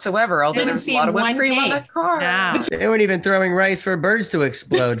cake whatsoever. Although Didn't there's see a lot of whipped one cream on cake. that car. No. They weren't even throwing rice for birds to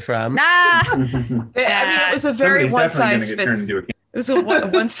explode from. Nah. I mean, it was a very Somebody's one definitely size gonna get turned fits. into a It was a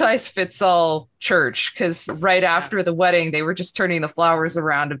one size fits all church because right after the wedding, they were just turning the flowers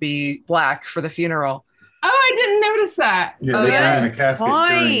around to be black for the funeral. Oh, I didn't notice that. Yeah, Oh, they're yeah. in a casket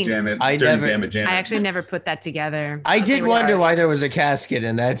during Point. Janet. I during never- Damn It, Janet. I actually never put that together. I did were wonder right. why there was a casket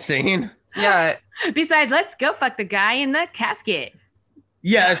in that scene. Yeah. Besides, let's go fuck the guy in the casket.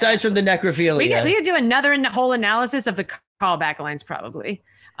 Yeah, aside from the necrophilia. We could do another whole analysis of the callback lines, probably.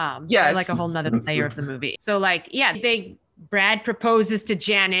 Yes. Like a whole nother layer of the movie. So, like, yeah, Brad proposes to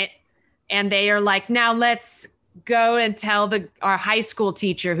Janet, and they are like, now let's go and tell our high school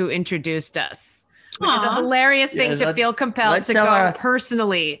teacher who introduced us. Which is a Aw. hilarious thing Yes, to let- feel compelled let's to go tell our-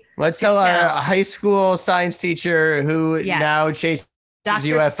 personally. Let's tell tell. our high school science teacher who Yes. now chases Dr.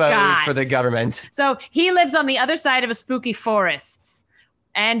 UFOs Scott. for the government. So he lives on the other side of a spooky forest,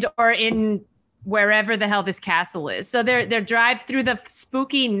 or in wherever the hell this castle is. So they're drive through the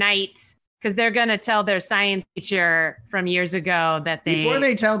spooky night because they're gonna tell their science teacher from years ago that Before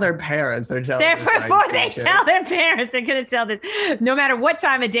they tell their parents, they're telling They're- the science before they teacher. tell their parents, they're gonna tell this. No matter what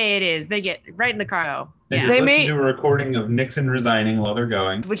time of day it is, they get right in the car. They Yeah. just They listen may- to a recording of Nixon resigning while they're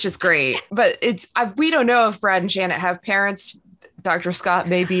going. Which is great. But we don't know if Brad and Janet have parents. Dr. Scott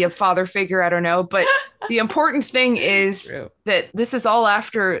may be a father figure. I don't know. But the important thing is True. that this is all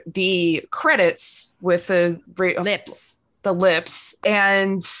after the credits with the lips.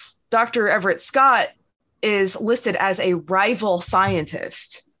 And Dr. Everett Scott is listed as a rival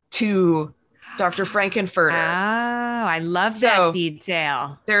scientist to Dr. Frankenfurter. Oh, I love So- that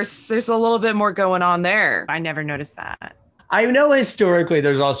detail. There's a little bit more going on there. I never noticed that. I know historically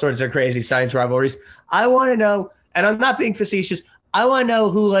there's all sorts of crazy science rivalries. I want to know, and I'm not being facetious, I want to know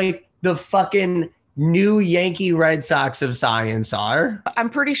who like the fucking new Yankee Red Sox of science are. I'm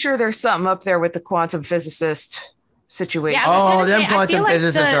pretty sure there's something up there with the quantum physicist situation. Yeah, I was Oh, gonna them say, I quantum feel like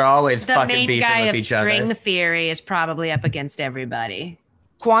physicists are always The fucking main beefing guy with of each string other. theory is probably up against everybody.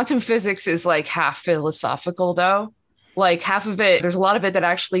 Quantum physics is like half philosophical though. Like half of it, there's a lot of it that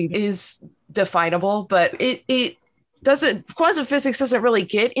actually is definable, but it doesn't, quantum physics doesn't really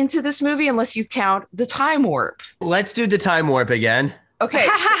get into this movie unless you count the time warp. Let's do the time warp again. Okay.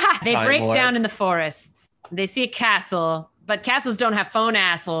 They Time break warp. down in the forest. They see a castle, but castles don't have phone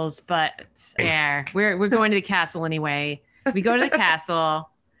assholes. But yeah, we're going to the castle anyway. We go to the castle,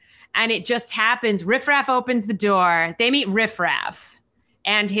 and it just happens. Riff Raff opens the door. They meet Riff Raff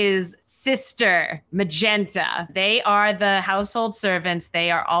and his sister Magenta. They are the household servants.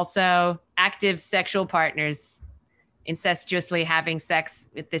 They are also active sexual partners, incestuously having sex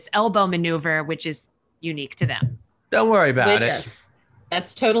with this elbow maneuver, which is unique to them. Don't worry about Which- it.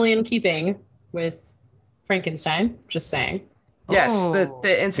 That's totally in keeping with Frankenstein. Just saying. Yes, Oh.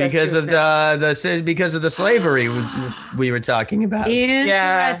 the incest Because of the slavery we were talking about.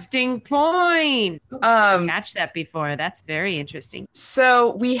 Interesting point. Um, Catch that before. That's very interesting.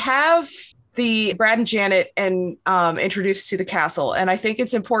 So we have the Brad and Janet and introduced to the castle, and I think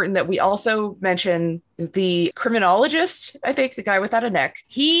it's important that we also mention the criminologist. I think the guy without a neck.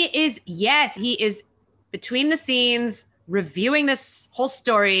 He is between the scenes reviewing this whole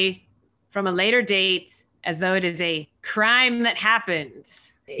story from a later date as though it is a crime that happened.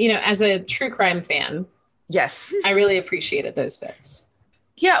 You know, as a true crime fan, Yes. I really appreciated those bits.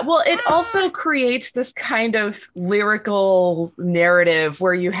 Yeah, well, it also creates this kind of lyrical narrative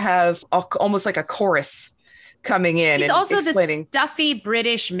where you have almost like a chorus coming in He's and also explaining. the stuffy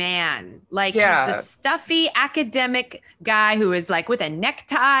British man. Like Yeah. he's the stuffy academic guy who is like with a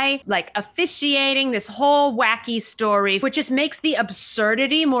necktie, like officiating this whole wacky story, which just makes the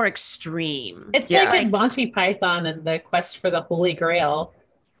absurdity more extreme. It's Yeah. like in Monty Python and the quest for the Holy Grail.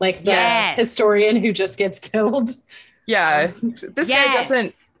 Like the Yes. historian who just gets killed. Yeah, this guy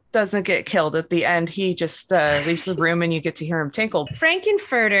Yes. doesn't get killed at the end. He just leaves the room and you get to hear him tinkle.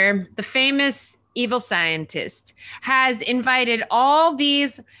 Frankenfurter, the famous evil scientist, has invited all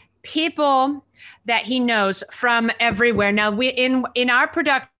these people that he knows from everywhere. Now, we in our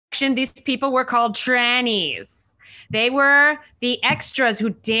production, these people were called trannies. They were the extras who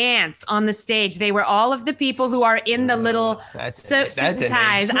dance on the stage. They were all of the people who are in the little That suit didn't and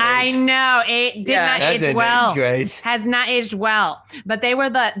ties. age I great. know it did Yeah. not That age didn't well. age great. Has not aged well, but they were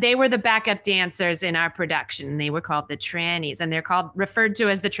the backup dancers in our production. They were called the trannies, and they're referred to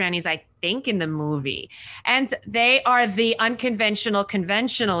as the trannies, I think, in the movie. And they are the unconventional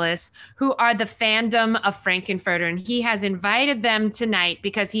conventionalists who are the fandom of Frankenfurter, and he has invited them tonight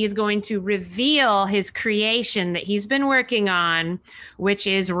because he is going to reveal his creation that he's been working on, which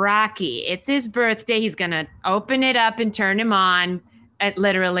is Rocky. It's his birthday. He's gonna open it up and turn him on.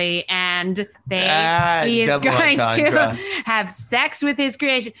 Literally, and he is double going entendre. to have sex with his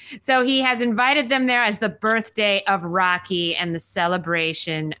creation. So he has invited them there as the birthday of Rocky and the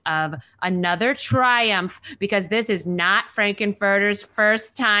celebration of another triumph, because this is not Frankenfurter's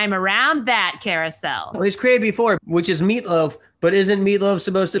first time around that carousel. Well, he's created before, which is Meatloaf, but isn't Meatloaf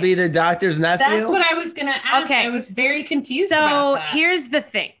supposed to be the doctor's nephew? That's what I was going to ask. Okay. I was very confused So about that. here's the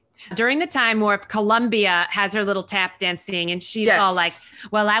thing. During the time warp, Columbia has her little tap dancing, and she's Yes. all like,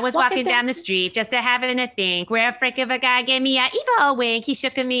 well, I was Walking walking down the street just having a think where a frick of a guy gave me a evil wink. He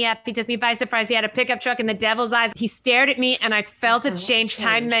shook me up. He took me by surprise. He had a pickup truck in the devil's eyes. He stared at me, and I felt a change.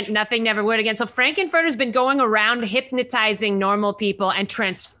 Time meant nothing, never would again. So Frankenfurter's been going around hypnotizing normal people and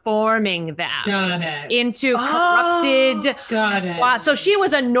transforming them Got it. into corrupted. Got it. Wow. So she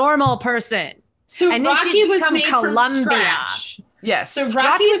was a normal person. So and then Rocky she's was become made from Columbia. scratch. Yes. So Rocky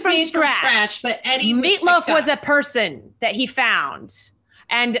Rocky's was from made from scratch. scratch, but Eddie was Meatloaf picked was up. a person that he found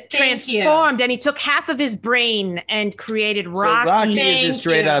and Thank you. transformed, and he took half of his brain and created So Rocky. Rocky is Thank just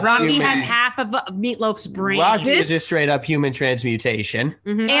straight you. up Rocky human. has half of Meatloaf's brain. Rocky This- is just straight up human transmutation.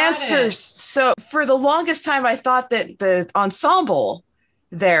 Mhm. Answers. So for the longest time, I thought that the ensemble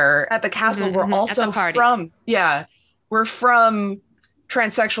there at the castle Mhm, were mhm, at the also party. we're from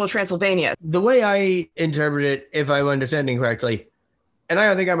transsexual Transylvania. The way I interpret it, if I'm understanding correctly, and I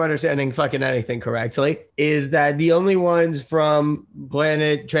don't think I'm understanding fucking anything correctly, is that the only ones from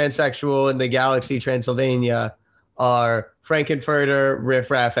planet transsexual in the galaxy Transylvania are Frankenfurter, Riff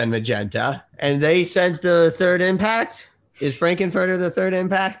Raff, and Magenta. And they sent the third impact? Is Frankenfurter the third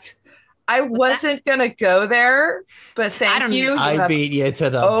impact? I wasn't gonna go there, but I thank don't you. even- You I have beat you to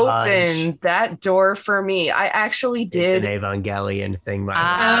the opened that door for me. I actually punch. did. It's an Evangelion thing, my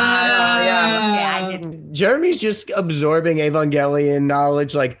yeah. Okay, I didn't. Jeremy's just absorbing Evangelion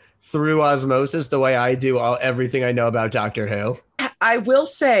knowledge like through osmosis, the way I do everything I know about Doctor Who. I will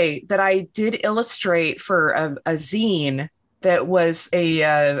say that I did illustrate for a zine that was a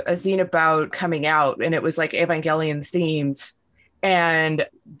zine about coming out, and it was like Evangelion themed. And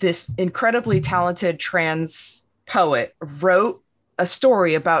this incredibly talented trans poet wrote a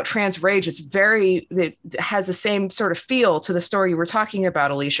story about trans rage. It has the same sort of feel to the story you were talking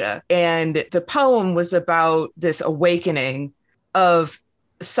about, Alicia. And the poem was about this awakening of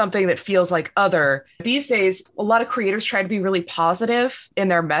something that feels like other. These days, a lot of creators try to be really positive in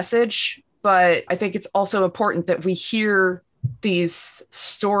their message, but I think it's also important that we hear these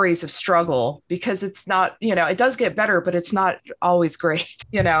stories of struggle, because it's not, it does get better, but it's not always great,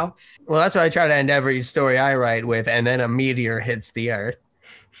 Well, that's why I try to end every story I write with, and then a meteor hits the earth.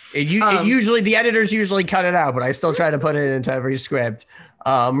 It usually, the editors usually cut it out, but I still try to put it into every script.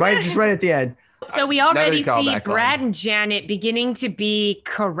 Right at the end. So we already Another see callback Brad line. and Janet beginning to be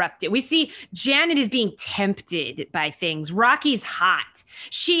corrupted. We see Janet is being tempted by things. Rocky's hot.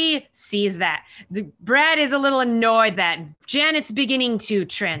 She sees that. Brad is a little annoyed that Janet's beginning to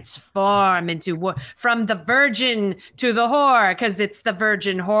transform into from the virgin to the whore, because it's the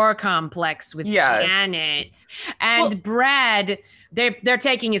virgin whore complex with Janet. And Brad, they're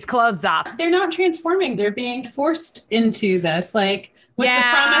taking his clothes off. They're not transforming. They're being forced into this, like with the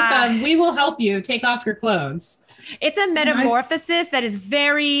promise of, we will help you take off your clothes. It's a metamorphosis that is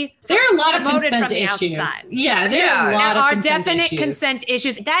very. There are a lot of promoted consent from the issues. outside. Yeah, there are a lot There of are consent definite issues. consent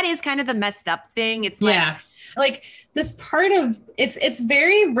issues. That is kind of the messed up thing. It's like, like this part of it's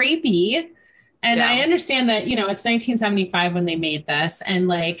very rapey. And I understand that, you know, it's 1975 when they made this. And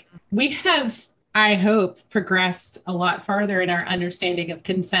like we have, I hope, progressed a lot farther in our understanding of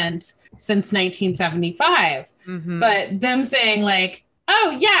consent since 1975. But them saying like,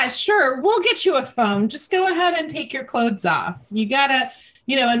 oh, yeah, sure, we'll get you a phone. Just go ahead and take your clothes off. You gotta,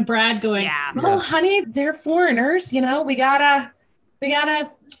 you know, and Brad going, well, honey, they're foreigners. You know, we gotta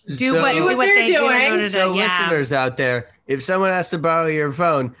do what they're doing. So listeners out there, if someone has to borrow your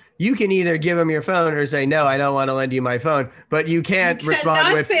phone, you can either give them your phone or say, no, I don't want to lend you my phone. But you can't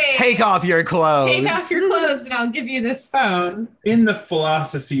respond with, take off your clothes. Take off your clothes and I'll give you this phone. In the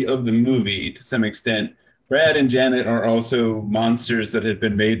philosophy of the movie, to some extent, Brad and Janet are also monsters that have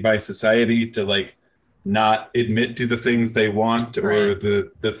been made by society to like not admit to the things they want or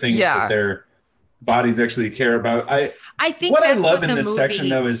the things that their bodies actually care about. I think what I that's love what in the this section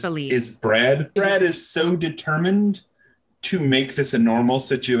though is Brad. Brad is so determined to make this a normal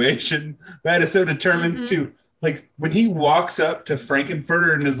situation. Brad is so determined to, like, when he walks up to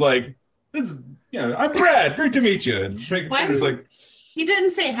Frankenfurter and is like, I'm Brad, great to meet you. And Frankenfurter's like, he didn't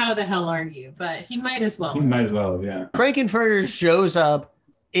say, how the hell are you? But he might as well. He might as well, yeah. Frankenfurter shows up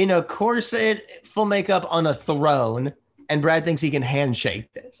in a corset, full makeup on a throne, and Brad thinks he can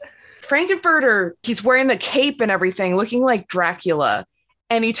handshake this. Frankenfurter, he's wearing the cape and everything, looking like Dracula.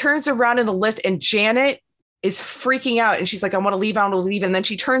 And he turns around in the lift, and Janet is freaking out. And she's like, I want to leave, I want to leave. And then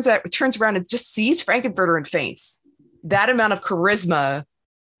she turns around and just sees Frankenfurter and faints. That amount of charisma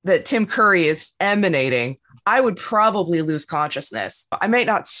that Tim Curry is emanating, I would probably lose consciousness. I might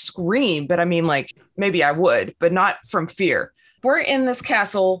not scream, but I mean, like, maybe I would, but not from fear. We're in this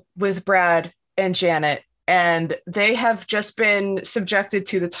castle with Brad and Janet, and they have just been subjected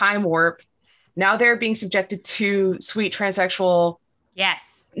to the time warp. Now they're being subjected to sweet transsexual.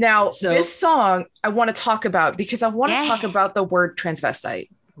 Yes. Now, this song I want to talk about because I want to talk about the word transvestite.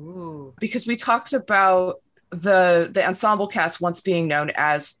 Ooh. Because we talked about the ensemble cast once being known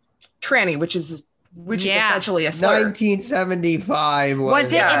as tranny, which is essentially a slur. 1975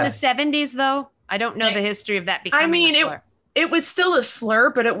 was it in the 70s though? I don't know the history of that becoming a slur. It was still a slur,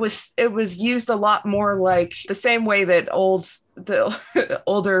 but it was used a lot more like the same way that the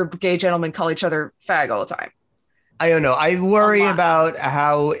older gay gentlemen call each other fag all the time. I don't know. I worry about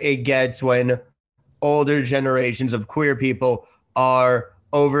how it gets when older generations of queer people are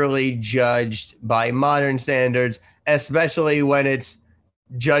overly judged by modern standards, especially when it's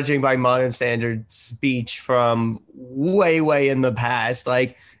judging by modern standards speech from way, way in the past.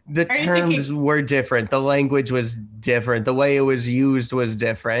 Like, the terms were different. The language was different. The way it was used was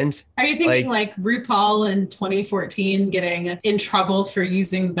different. Are you thinking like RuPaul in 2014 getting in trouble for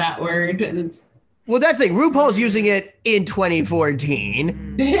using that word? Well, that's the thing. RuPaul's using it in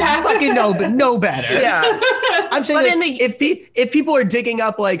 2014. Yeah. You fucking know better. Yeah. I'm saying like, if people are digging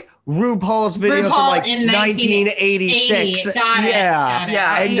up like RuPaul's videos from like 1986, Got it.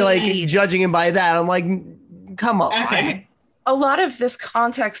 and like judging him by that, I'm like, come on. Okay. A lot of this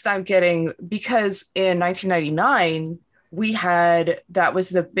context I'm getting because in 1999 that was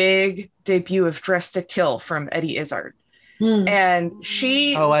the big debut of Dress to Kill from Eddie Izzard. And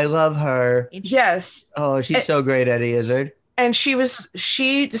she I love her. Yes. Oh, she's so great, Eddie Izzard. And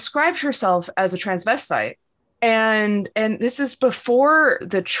she described herself as a transvestite. And this is before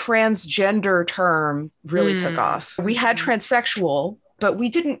the transgender term really took off. We had transsexual, but we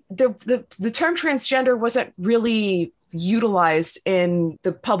didn't the term transgender wasn't really utilized in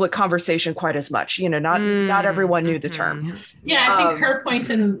the public conversation quite as much. You know, not everyone knew the term. Yeah, I think her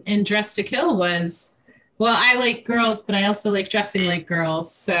point in Dress to Kill was, well, I like girls, but I also like dressing like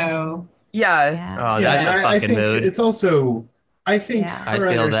girls. So yeah. Oh, that's a fucking mood. It's also, I think I her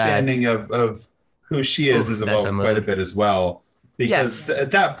feel understanding of who she is evolved quite a bit as well. Because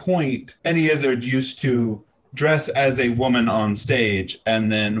at that point, Eddie Izzard used to dress as a woman on stage.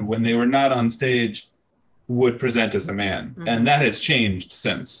 And then when they were not on stage, would present as a man. And that has changed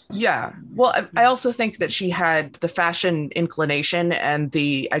since. Yeah. Well, I also think that she had the fashion inclination and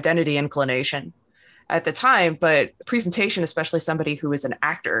the identity inclination at the time, but presentation, especially somebody who is an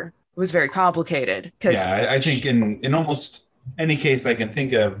actor, was very complicated. Yeah, I think in almost any case I can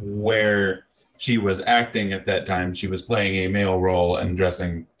think of where she was acting at that time, she was playing a male role and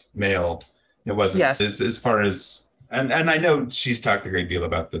dressing male. It wasn't as far as, and I know she's talked a great deal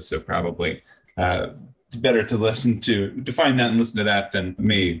about this, so probably it's better to find that and listen to that than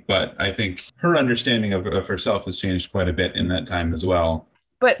me. But I think her understanding of herself has changed quite a bit in that time as well.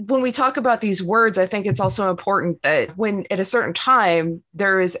 But when we talk about these words, I think it's also important that when at a certain time,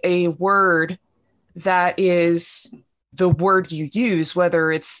 there is a word that is the word you use,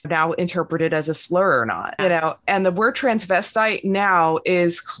 whether it's now interpreted as a slur or not, and the word transvestite now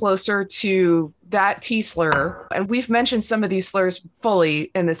is closer to that T slur. And we've mentioned some of these slurs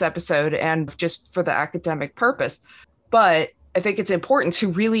fully in this episode and just for the academic purpose. But I think it's important to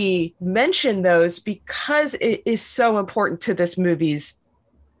really mention those because it is so important to this movie's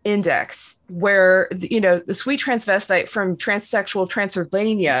index, where, the sweet transvestite from Transsexual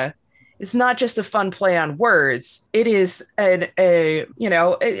Transylvania is not just a fun play on words. It is an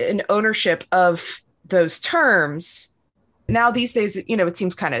ownership of those terms. Now these days, it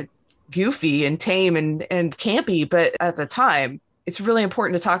seems kind of goofy and tame and campy, but at the time, it's really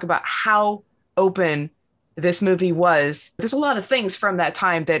important to talk about how open this movie was. There's a lot of things from that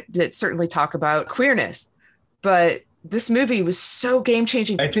time that certainly talk about queerness, but this movie was so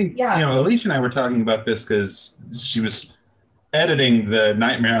game-changing. I think, Alicia and I were talking about this because she was editing the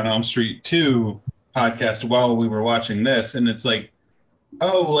Nightmare on Elm Street 2 podcast while we were watching this. And it's like, in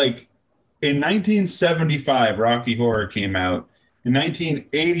 1975, Rocky Horror came out. In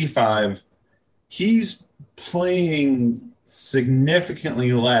 1985, he's playing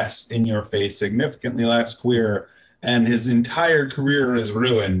significantly less in your face, significantly less queer, and his entire career is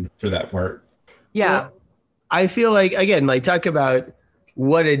ruined for that part. Yeah. Well, I feel like, again, talk about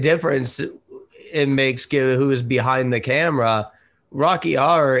what a difference it makes given who is behind the camera. Rocky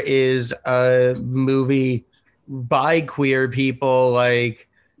Horror is a movie by queer people,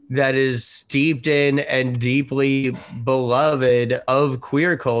 that is steeped in and deeply beloved of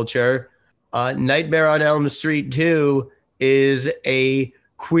queer culture. Nightmare on Elm Street 2 is a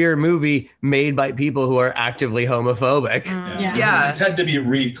queer movie made by people who are actively homophobic. Yeah. It's had to be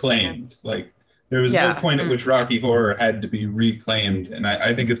reclaimed. There was no point at which Rocky Horror had to be reclaimed. And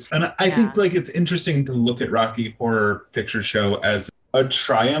I think it's interesting to look at Rocky Horror Picture Show as a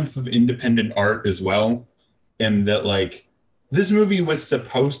triumph of independent art as well. And that this movie was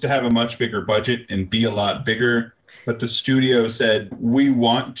supposed to have a much bigger budget and be a lot bigger, but the studio said, we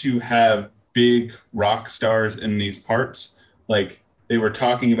want to have big rock stars in these parts. They were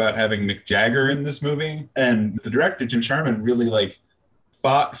talking about having Mick Jagger in this movie, and the director, Jim Sharman, really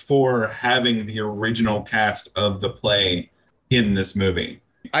fought for having the original cast of the play in this movie.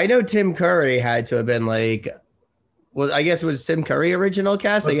 I know Tim Curry had to have been I guess it was Tim Curry original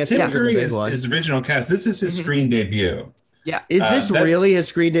cast? Well, I guess Tim Curry is his original cast. This is his screen debut. Yeah. Is this really his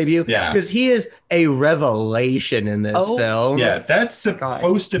screen debut? Yeah. Because he is a revelation in this film. Yeah, that's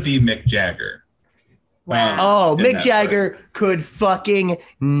supposed to be Mick Jagger. Wow. Mick Jagger could fucking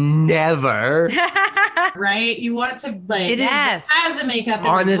never. Right? You want to Yes. has the makeup and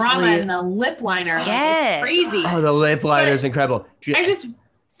Honestly, the drama and the lip liner. Yes. It's crazy. Oh, the lip liner is incredible. I just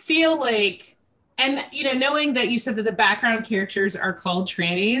feel and knowing that you said that the background characters are called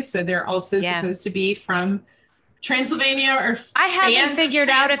trannies, so they're also supposed to be from Transylvania, or I haven't figured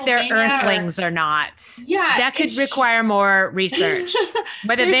out if they're Earthlings or not. Yeah, that could require more research.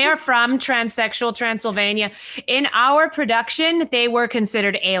 Whether they are from Transsexual Transylvania. In our production, they were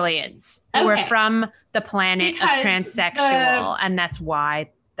considered aliens. They were from the planet of transsexual, and that's why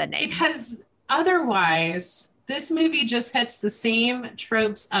the name. Because otherwise, this movie just hits the same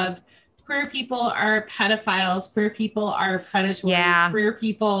tropes of queer people are pedophiles, queer people are predatory, queer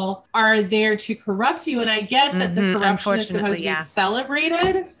people are there to corrupt you. And I get that the corruption is supposed to be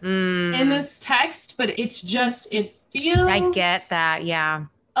celebrated in this text, but it's just, it feels... I get that,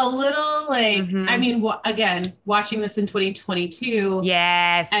 a little I mean, again, watching this in 2022.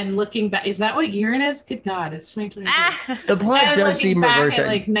 Yes. And looking back, is that what year it is? Good God, it's 2022. The plot does seem reversed. At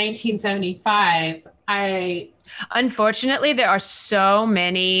 1975, Unfortunately, there are so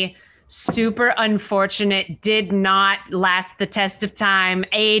many super unfortunate, did not last the test of time,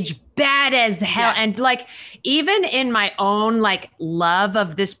 age bad as hell. And even in my own love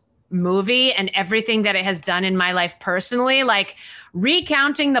of this movie and everything that it has done in my life personally,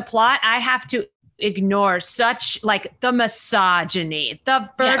 recounting the plot, I have to ignore such like the misogyny, the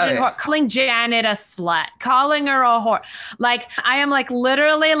virgin whore, calling Janet a slut, calling her a whore. Like I am like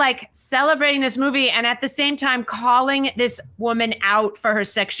literally like celebrating this movie and at the same time calling this woman out for her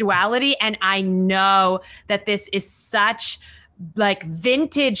sexuality. And I know that this is such like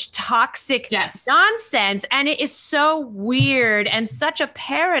vintage toxic nonsense. And it is so weird and such a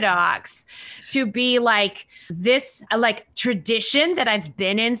paradox to be like this like tradition that I've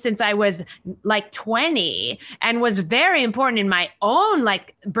been in since I was like 20 and was very important in my own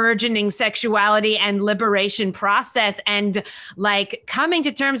like burgeoning sexuality and liberation process and like coming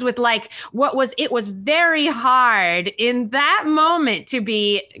to terms with like it was very hard in that moment to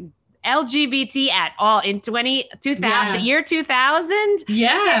be LGBT at all in 2000, the year 2000.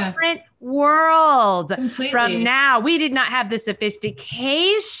 Yeah. Different world. Completely. From now. We did not have the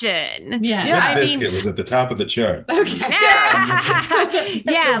sophistication. Yeah. Biscuit was at the top of the chart. Okay.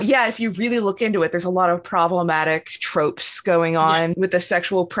 Yeah. If you really look into it, there's a lot of problematic tropes going on with the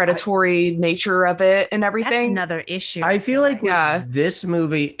sexual predatory nature of it and everything. That's another issue. I feel like with this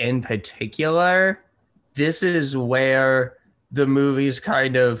movie in particular, this is where the movie's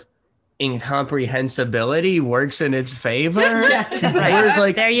kind of incomprehensibility works in its favor. Whereas,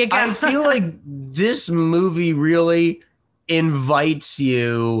 like, there you go. I feel like this movie really invites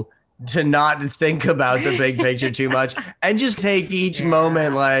you to not think about the big picture too much and just take each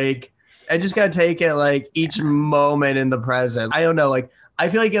moment and just gotta take it like each moment in the present. I don't know, like I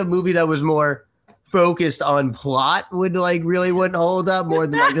feel like a movie that was more focused on plot would like really wouldn't hold up more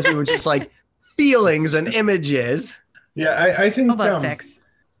than like this movie was just like feelings and images. Yeah, I think sex.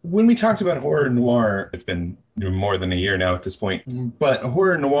 When we talked about horror noir, it's been more than a year now at this point, but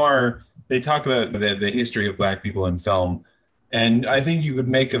horror noir, they talk about the history of Black people in film. And I think you could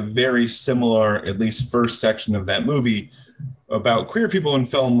make a very similar, at least first section of that movie about queer people in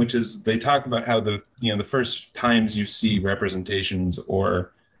film, which is they talk about how the first times you see representations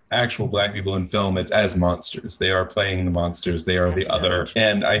or actual Black people in film, it's as monsters. They are playing the monsters. They are the other.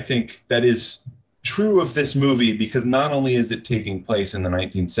 And I think that is true of this movie because not only is it taking place in the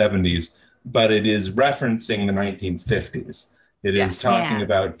 1970s, but it is referencing the 1950s. It is talking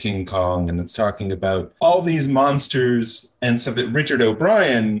about King Kong, and it's talking about all these monsters and stuff that Richard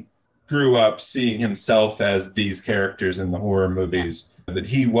O'Brien grew up seeing himself as these characters in the horror movies, that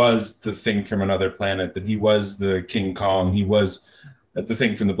he was the thing from another planet, that he was the King Kong, he was the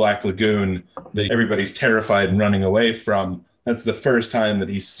thing from the Black Lagoon that everybody's terrified and running away from. That's the first time that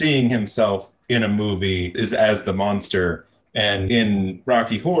he's seeing himself in a movie is as the monster. And in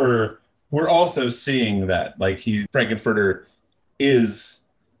Rocky Horror, we're also seeing that. Like Frankenfurter is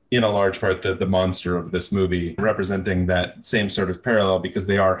in a large part the monster of this movie, representing that same sort of parallel because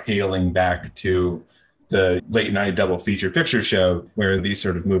they are hailing back to the late night double feature picture show where these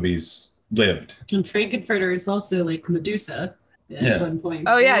sort of movies lived. And Frankenfurter is also like Medusa at one point.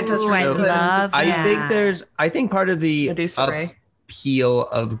 Oh yeah, it does. I think part of the Medusa Ray. Appeal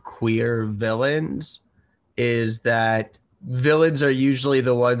of queer villains is that villains are usually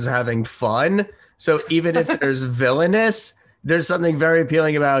the ones having fun. So even if there's villainous, there's something very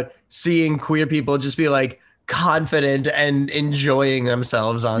appealing about seeing queer people just be like confident and enjoying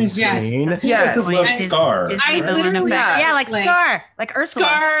themselves on screen. Yes. I love Scar. Like Scar, like Ursula.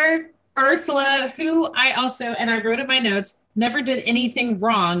 Scar, Ursula, who I also, and I wrote in my notes, never did anything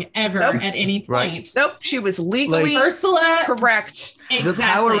wrong ever at any point. Right. Nope, she was legally Ursula, correct. Exactly. The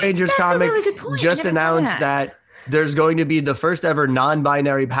Power Rangers That's a comic really good point. just I never thought of announced that there's going to be the first ever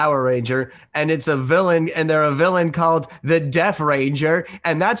non-binary Power Ranger, and it's a villain, and they're a villain called the Deaf Ranger,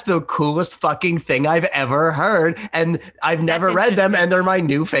 and that's the coolest fucking thing I've ever heard, and I've never read them, and they're my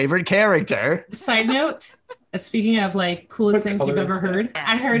new favorite character. Side note, speaking of like coolest things you've ever heard,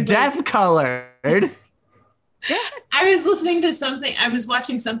 I heard Deaf colored. I was listening to something, I was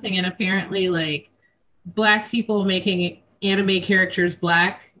watching something, and apparently like Black people making anime characters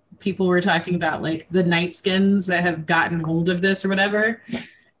Black, people were talking about like the Nightskins that have gotten hold of this or whatever.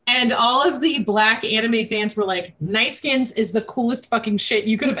 And all of the Black anime fans were like, Nightskins is the coolest fucking shit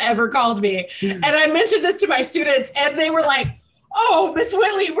you could have ever called me. And I mentioned this to my students and they were like, oh, Miss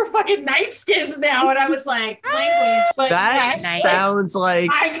Whitley, we're fucking Nightskins now. And I was like, language. But That sounds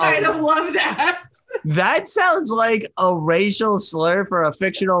like I kind of love that. that sounds like a racial slur for a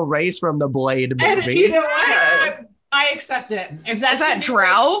fictional race from the Blade And movies. you know what? I accept it. If that's Is that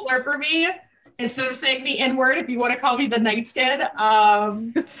Drow? for me, instead of saying the N-word, if you want to call me the Nightskin,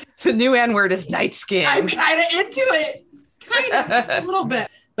 The new N-word is night skin. I'm kind of into it. Kind of, just a little bit.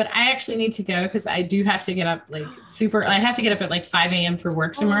 But I actually need to go because I do have to get up I have to get up at like 5 a.m. for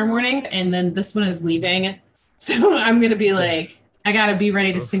work tomorrow morning. And then this one is leaving. So I'm going to be like I gotta be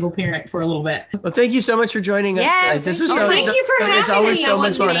ready to single parent for a little bit. Well, thank you so much for joining us. Yes, This was thank so. you. Thank you for having It's always me. so I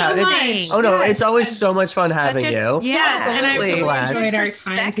much love fun you so having. much. Oh no, Yes. it's always so much fun having you. Yeah, and I Absolutely. really Glad. enjoyed our time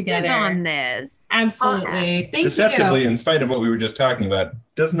perspective together. on this. Absolutely. Thank Deceptively, you. in spite of what we were just talking about,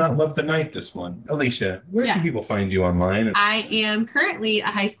 does not love the night, this one. Alicia, where Yeah. can people find you online? I am currently a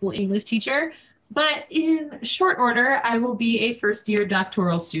high school English teacher, but in short order, I will be a first-year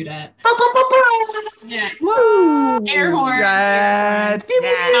doctoral student. Yeah. Woo! Air horns. Congrats. So you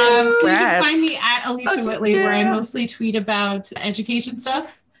can Congrats. find me at Alicia Okay, Whitley, where I yeah. mostly tweet about education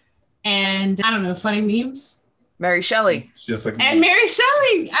stuff and I don't know, funny memes. Mary Shelley. Just like And Mary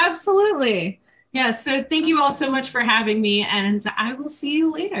Shelley, absolutely. Yeah, so thank you all so much for having me, and I will see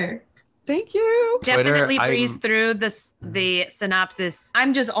you later. Thank you. Twitter, Definitely I'm- breeze through the synopsis.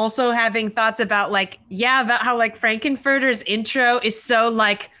 I'm just also having thoughts about about how Frankenfurter's intro is so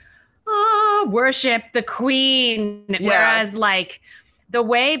worship the queen, Yeah. whereas the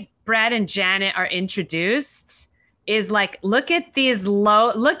way Brad and Janet are introduced is look at these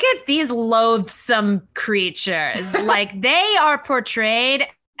loathsome creatures. They are portrayed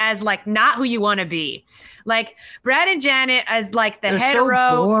as not who you want to be. Brad and Janet as the They're so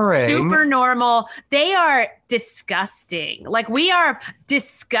hetero, boring. super normal. They are disgusting. We are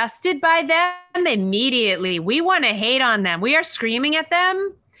disgusted by them immediately. We want to hate on them. We are screaming at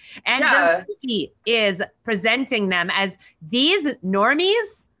them. And Yeah. the movie is presenting them as these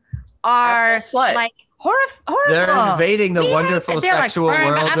normies are Asshole slut. horrible. They're invading the Yeah, wonderful they're sexual "I'm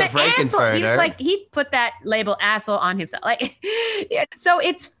world an of asshole." Frankenfurter. He put that label asshole on himself. Yeah. So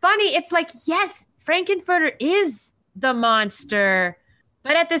it's funny. It's yes, Frankenfurter is the monster,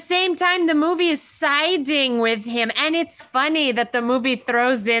 but at the same time, the movie is siding with him. And it's funny that the movie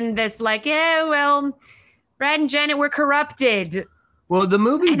throws in this Brad and Janet were corrupted. Well, the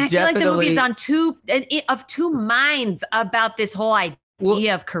movie And I feel like the movie definitely. is on two minds about this whole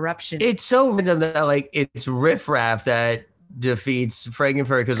idea of corruption. It's so random that it's riffraff that defeats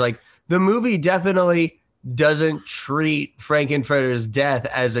Frankenfurter because the movie definitely doesn't treat Frankenfurter's death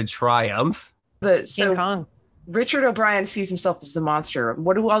as a triumph. King So Kong. Richard O'Brien sees himself as the monster.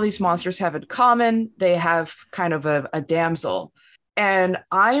 What do all these monsters have in common? They have kind of a damsel. And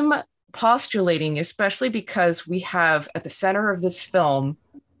I'm postulating, especially because we have at the center of this film,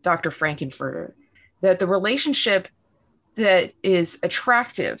 Dr. Frankenfurter, that the relationship that is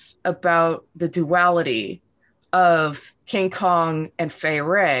attractive about the duality of King Kong and Fay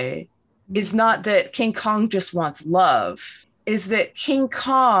Wray is not that King Kong just wants love, is that King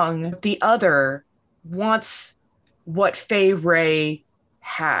Kong, the other, wants what Fay Wray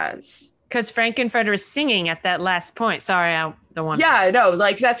has. Because Frankenfurter is singing at that last point. Sorry, I don't want Yeah, no,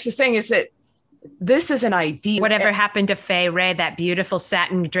 that's the thing is that this is an idea. whatever happened to Fay Wray, that beautiful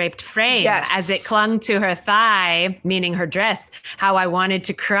satin draped frame, Yes. as it clung to her thigh, meaning her dress, how I wanted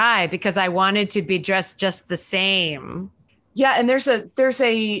to cry because I wanted to be dressed just the same. Yeah, and there's an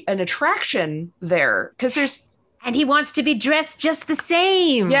attraction there because And he wants to be dressed just the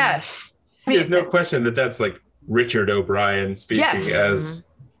same. yes. There's no question that that's Richard O'Brien speaking Yes.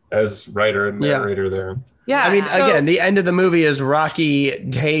 as writer and Yeah. narrator there. Yeah. I mean, so- again, the end of the movie is Rocky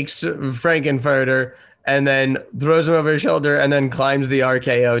takes Frankenfurter and then throws him over his shoulder and then climbs the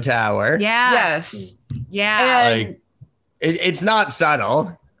RKO tower. Yeah. yes. Yeah. And It's not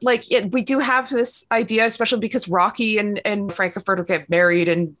subtle. we do have this idea, especially because Rocky and Frankenfurter get married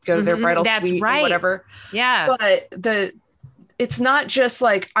and go to their Mhm, bridal that's suite right. and whatever. Yeah. But it's not just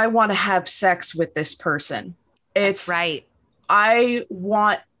I want to have sex with this person. It's right. I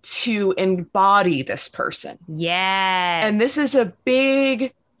want to embody this person. Yes. And this is a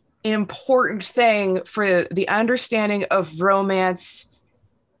big, important thing for the understanding of romance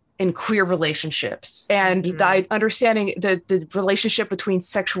in queer relationships and the understanding the relationship between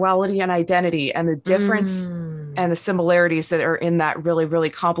sexuality and identity and the difference and the similarities that are in that really, really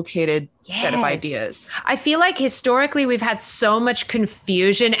complicated set of Yes. ideas. I feel like historically we've had so much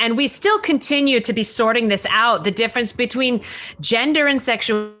confusion and we still continue to be sorting this out, the difference between gender and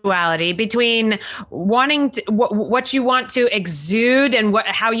sexuality, between wanting to, what you want to exude and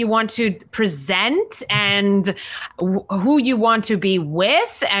how you want to present and who you want to be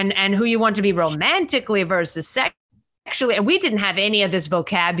with and who you want to be romantically versus sexually. And we didn't have any of this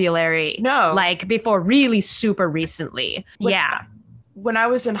vocabulary before really super recently. When I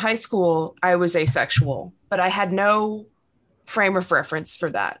was in high school, I was asexual, but I had no frame of reference for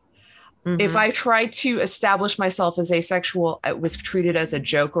that. Mm-hmm. If I tried to establish myself as asexual, it was treated as a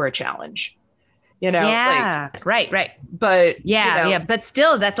joke or a challenge. Yeah. Right. But Yeah, you know, yeah, but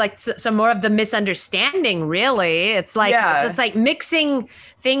still, that's like some more of the misunderstanding. Really, it's like mixing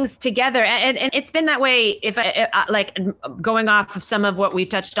things together, and it's been that way. If I like going off of some of what we've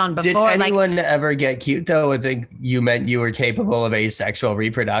touched on before. Did anyone ever get cute though? I think you meant you were capable of asexual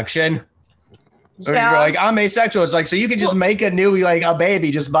reproduction. Or you're like, I'm asexual. It's like, so you can just make a new, like, a baby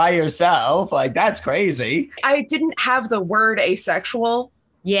just by yourself. Like, that's crazy. I didn't have the word asexual.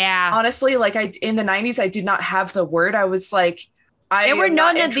 Yeah. Honestly, like in the 90s, I did not have the word. I was like, there were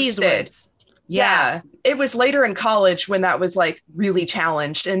none of these words. Yeah. It was later in college when that was like really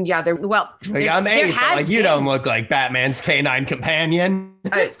challenged. And yeah, I'm ace. Like, you don't look like Batman's canine companion.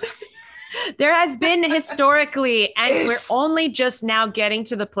 There has been historically, and we're only just now getting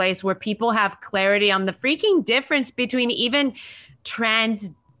to the place where people have clarity on the freaking difference between even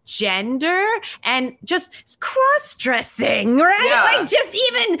transgender and just cross-dressing, right? Yeah.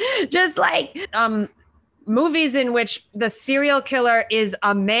 Like movies in which the serial killer is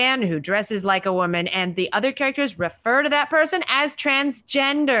a man who dresses like a woman and the other characters refer to that person as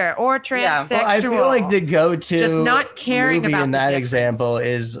transgender or transsexual. Well, I feel like the go-to just not caring movie about in the that difference. example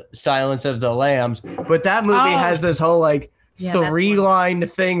is Silence of the Lambs. But that movie has this whole like three-line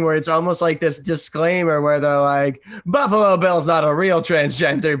thing where it's almost like this disclaimer where they're like, Buffalo Bill's not a real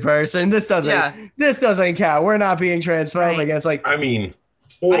transgender person. This doesn't count. We're not being transphobic. Right. It's like, I mean,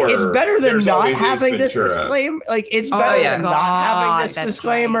 or it's better than there's not always Ace having this Ventura. disclaimer. Like, it's better than not having this that's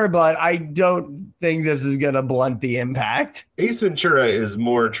disclaimer, but I don't think this is going to blunt the impact. Ace Ventura is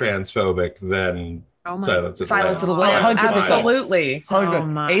more transphobic than Silence of the Silence of the Lambs. Lambs. 100%. Absolutely. So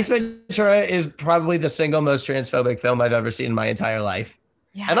much. Ace Ventura is probably the single most transphobic film I've ever seen in my entire life.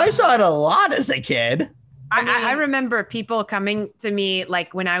 Yeah. And I saw it a lot as a kid. I remember people coming to me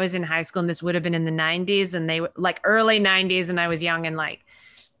like when I was in high school, and this would have been in the 90s, and they were like early 90s, and I was young, and like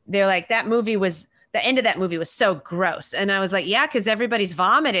they're like, the end of that movie was so gross. And I was like, yeah, because everybody's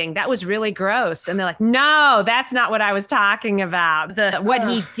vomiting. That was really gross. And they're like, no, that's not what I was talking about. What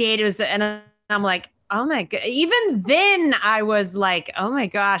he did was, and I'm like, oh my God. Even then I was like, oh my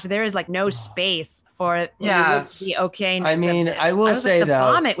gosh, there is like no space for the okay. I mean, I will say the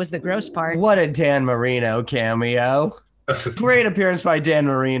though, vomit was the gross part. What a Dan Marino cameo. Great appearance by Dan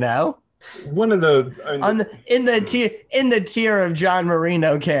Marino. One of the In the tier of John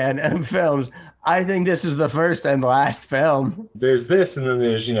Marino films, I think this is the first and last film. there's this, and then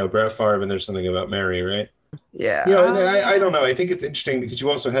there's Brett Favre, and there's something about Mary, right? Yeah. And I don't know. I think it's interesting because you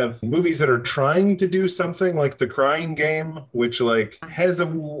also have movies that are trying to do something like The Crying Game, which like is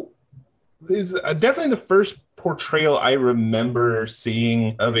definitely the first portrayal I remember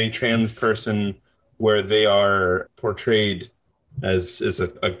seeing of a trans person where they are portrayed as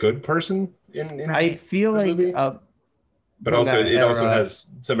a good person in I feel like movie. But also, that it also era. has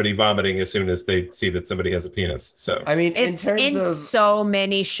somebody vomiting as soon as they see that somebody has a penis. So I mean, It's in so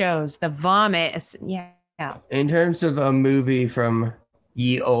many shows. The vomit is, in terms of a movie from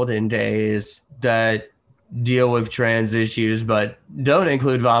ye olden days that deal with trans issues, but don't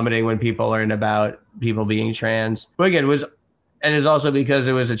include vomiting when people learn about people being trans. But again, and it's also because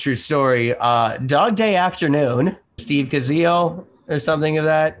it was a true story. Dog Day Afternoon, Steve Kazeel or something of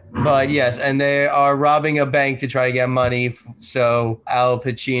that. But yes, and they are robbing a bank to try to get money so Al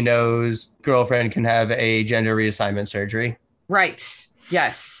Pacino's girlfriend can have a gender reassignment surgery. Right.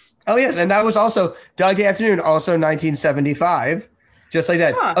 Yes. Oh, yes. And that was also Dog Day Afternoon, also 1975. Just like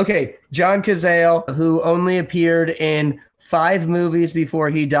that. Huh. Okay. John Cazale, who only appeared in 5 movies before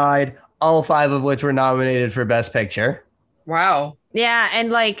he died, all 5 of which were nominated for Best Picture. Wow. Yeah. And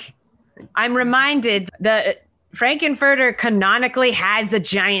like, I'm reminded that Frankenfurter canonically has a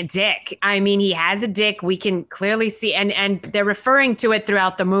giant dick. I mean, he has a dick. We can clearly see, and they're referring to it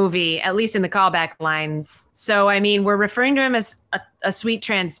throughout the movie, at least in the callback lines. So, I mean, we're referring to him as a sweet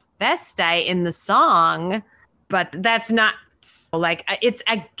transvestite in the song, but that's not like, it's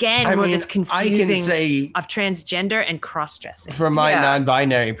again more this confusing I can say of transgender and cross-dressing. from my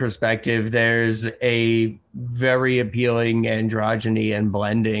non-binary perspective, there's a very appealing androgyny and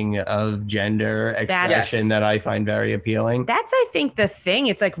blending of gender expression that I find very appealing. That's, I think, the thing.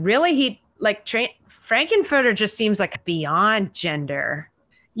 It's like really Frankenfurter just seems like beyond gender.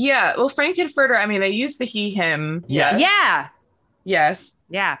 Yeah. Well, Frankenfurter, I mean, they use the he, him. Yeah. Yeah. Yes.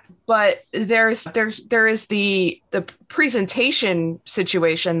 Yeah. But there is the presentation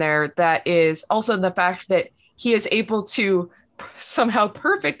situation there that is also the fact that he is able to somehow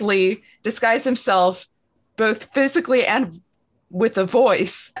perfectly disguise himself both physically and with a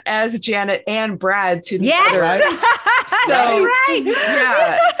voice as Janet and Brad to the other. So right.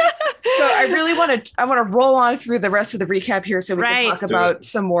 Yeah. So I really want to roll on through the rest of the recap here so we can talk about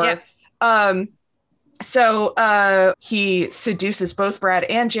some more. So he seduces both Brad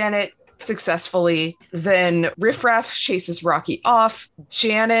and Janet successfully. Then Riff Raff chases Rocky off.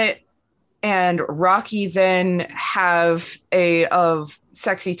 Janet and Rocky then have of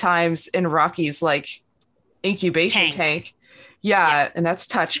sexy times in Rocky's like incubation tank. Yeah, and that's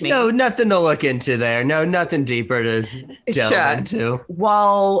Touch Me. No, nothing to look into there. No, nothing deeper to delve into.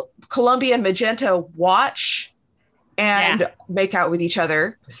 While Columbia and Magenta watch and make out with each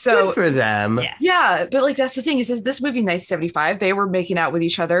other. So good for them. Yeah, but like that's the thing is this movie 1975, they were making out with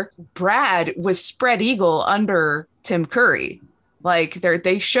each other. Brad was spread eagle under Tim Curry. Like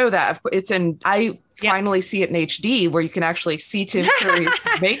they show that it's in. I finally see it in HD where you can actually see Tim Curry's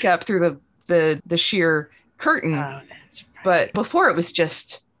makeup through the sheer curtain. Oh, that's right. But before it was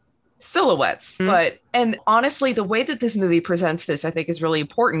just silhouettes. And honestly, the way that this movie presents this, I think, is really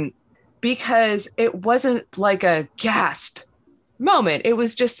important because it wasn't like a gasp moment. It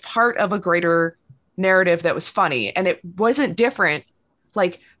was just part of a greater narrative that was funny, and it wasn't different.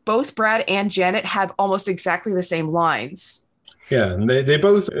 Like both Brad and Janet have almost exactly the same lines. Yeah, and they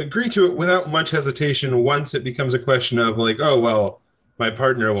both agree to it without much hesitation once it becomes a question of like, oh, well, my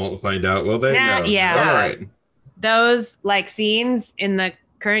partner won't find out. Well, they know. Yeah. All right. Those like scenes in the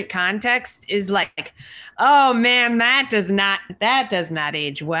current context is like, oh man, that does not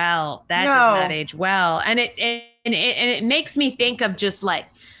age well. That does not age well. And it makes me think of just like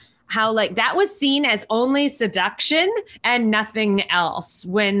how like that was seen as only seduction and nothing else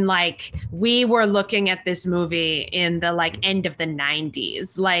when like we were looking at this movie in the like end of the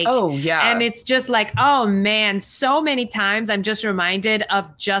 90s. Like, oh yeah. And it's just like, oh man, so many times I'm just reminded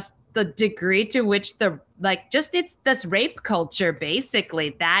of just the degree to which it's this rape culture,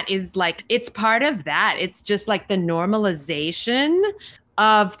 basically. That is like, it's part of that. It's just like the normalization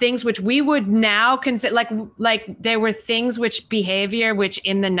of things which we would now consider like there were things which behavior, which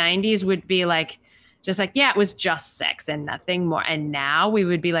in the 90s would be like, just like, yeah, it was just sex and nothing more. And now we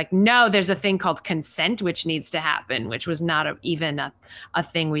would be like, no, there's a thing called consent, which needs to happen, which was not even a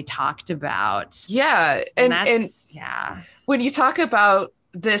thing we talked about. Yeah. And when you talk about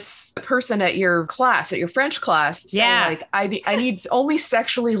this person at your French class saying like, I need only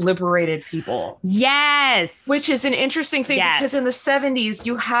sexually liberated people. Yes. Which is an interesting thing because in the 70s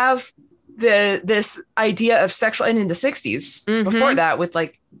you have this idea of sexual, and in the 60s before that with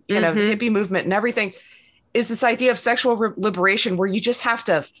like, you know, the hippie movement and everything, is this idea of sexual liberation where you just have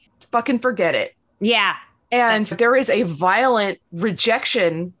to fucking forget it. Yeah. And there is a violent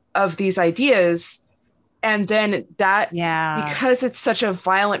rejection of these ideas. And then that, because it's such a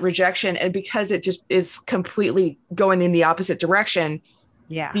violent rejection and because it just is completely going in the opposite direction,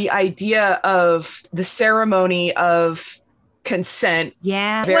 the idea of the ceremony of consent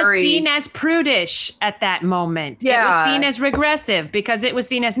was seen as prudish at that moment. It was seen as regressive because it was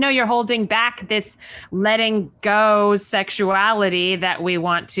seen as, no, you're holding back this letting go sexuality that we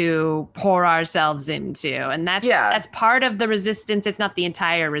want to pour ourselves into. And that's part of the resistance. It's not the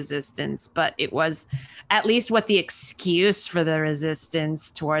entire resistance, but it was at least what the excuse for the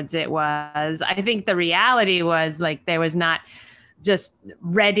resistance towards it was. I think the reality was like there was not just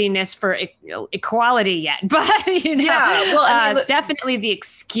readiness for equality yet, but definitely the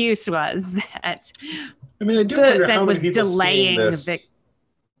excuse was that. I mean, I do wonder how many people delaying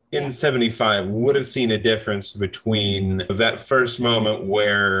in 75 would have seen a difference between that first moment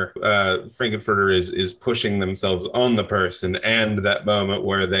where Frankenfurter is pushing themselves on the person and that moment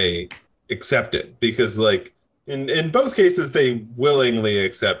where they accept it, because like in both cases they willingly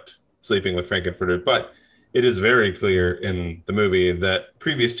accept sleeping with Frankenfurter, but it is very clear in the movie that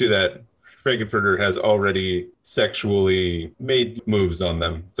previous to that, Frankenfurter has already sexually made moves on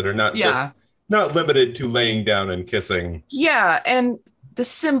them that are not just not limited to laying down and kissing. Yeah, and the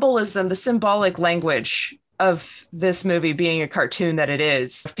symbolism, the symbolic language of this movie being a cartoon that it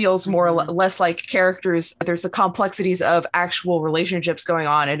is feels more or less like characters. There's the complexities of actual relationships going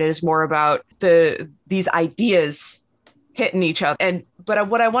on. It is more about these ideas hitting each other. But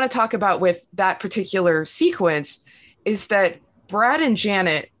what I want to talk about with that particular sequence is that Brad and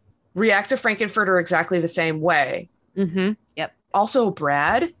Janet react to Frankenfurter exactly the same way. Yep. Also,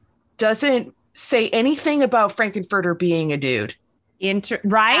 Brad doesn't say anything about Frankenfurter being a dude.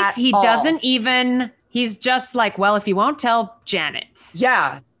 Right? He doesn't even. He's just like, well, if you won't tell Janet.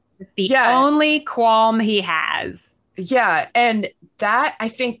 Yeah. It's the only qualm he has. Yeah. And that, I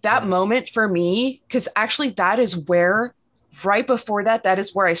think that moment for me, because actually that is where, right before that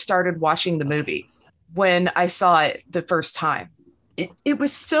is where I started watching the movie when I saw it the first time. It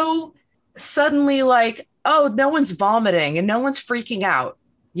was so suddenly like, oh, no one's vomiting and no one's freaking out.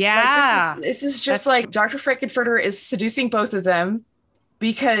 Yeah. Like, this is just like Dr. Frankenfurter is seducing both of them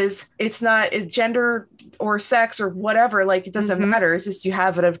because it's not gender or sex or whatever. Like, it doesn't matter. It's just you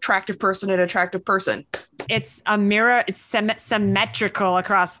have an attractive person and an attractive person. It's a mirror. It's symmetrical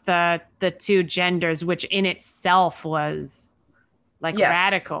across the two genders, which in itself was like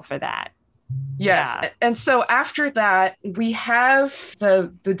radical for that. Yes. Yeah. And so after that, we have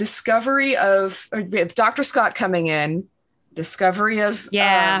the discovery of Dr. Scott coming in, discovery of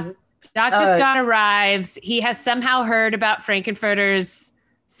Dr. Scott arrives. He has somehow heard about Frankenfurter's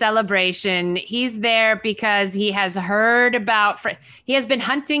celebration. He's there because he has heard about he has been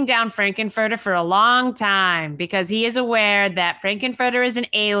hunting down Frankenfurter for a long time because he is aware that Frankenfurter is an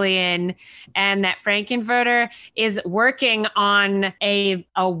alien and that Frankenfurter is working on a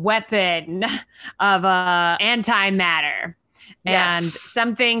weapon of antimatter. And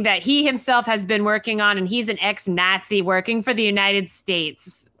something that he himself has been working on, and he's an ex-Nazi working for the United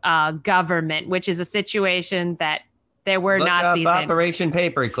States government, which is a situation that there were Nazis in. Operation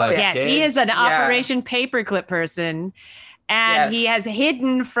Paperclip. Yes, he is an Operation Paperclip person. And he has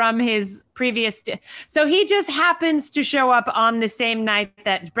hidden from his previous. So he just happens to show up on the same night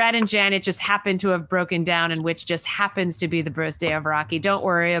that Brad and Janet just happen to have broken down, and which just happens to be the birthday of Rocky. Don't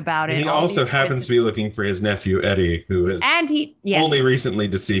worry about it. And he also happens to be looking for his nephew, Eddie, who is only recently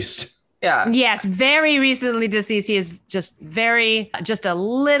deceased. Yeah. Yes, very recently deceased. He is just a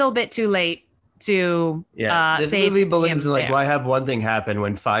little bit too late to this save movie believes him in, like, there. why have one thing happen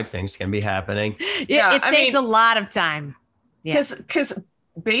when 5 things can be happening? It takes a lot of time. Because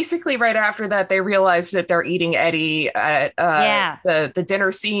basically right after that, they realize that they're eating Eddie at the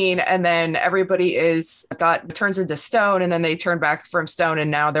dinner scene, and then everybody turns into stone, and then they turn back from stone,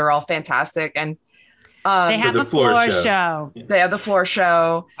 and now they're all fantastic. And they have a floor show. They have the floor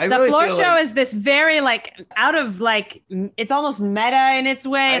show. The floor show is this very it's almost meta in its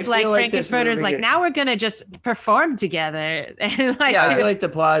way. It's like Frankenfurter's like, now we're gonna just perform together. And I feel like the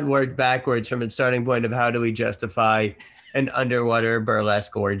plot worked backwards from its starting point of how do we justify an underwater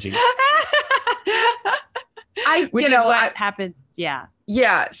burlesque orgy. Which is what happens. Yeah.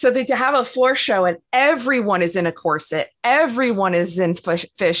 Yeah. So they have a floor show, and everyone is in a corset. Everyone is in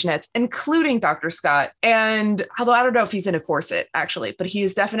fishnets, including Dr. Scott. And although I don't know if he's in a corset, actually, but he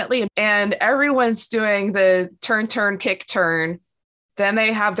is definitely. And everyone's doing the turn, kick, turn. Then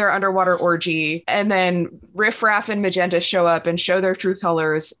they have their underwater orgy, and then Riff Raff and Magenta show up and show their true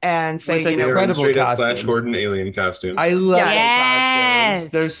colors and say, incredible Flash Gordon alien costume. I love the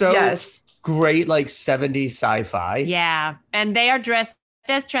costumes. They're so great, like 70s sci-fi. Yeah, and they are dressed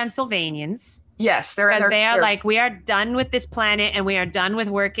as Transylvanians. Yes, they are like, we are done with this planet, and we are done with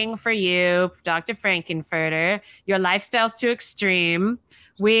working for you, Dr. Frankenfurter. Your lifestyle's too extreme.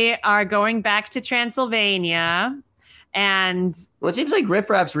 We are going back to Transylvania. And it seems like Riff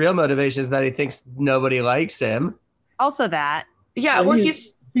Raff's real motivation is that he thinks nobody likes him. Also that. Yeah, well,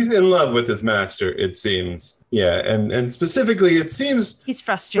 he's in love with his master, it seems. Yeah, and specifically, it seems he's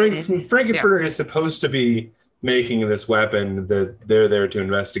frustrated. Frankenfurter is supposed to be making this weapon that they're there to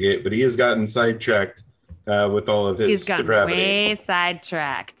investigate, but he has gotten sidetracked with all of his depravity. Way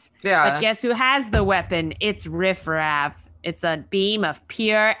sidetracked. Yeah. But guess who has the weapon? It's Riff Raff. It's a beam of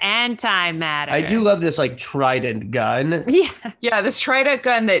pure antimatter. I do love this like trident gun. Yeah, this trident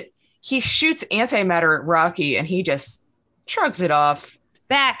gun that he shoots antimatter at Rocky, and he just shrugs it off.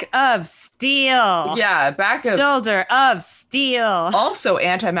 Back of steel. Yeah, back of shoulder of steel. Also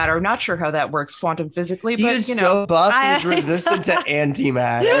antimatter. Not sure how that works quantum physically, but he's so buff. He's resistant to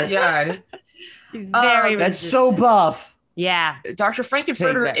antimatter. Yeah, he's very. That's so buff. Yeah, Dr.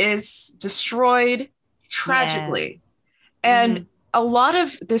 Frankenfurter is destroyed tragically. And a lot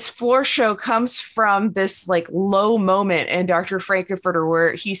of this floor show comes from this like low moment in Dr. Frankenfurter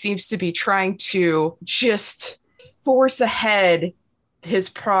where he seems to be trying to just force ahead his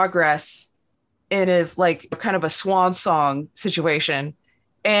progress in a like kind of a swan song situation.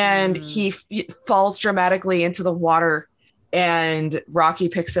 And he falls dramatically into the water, and Rocky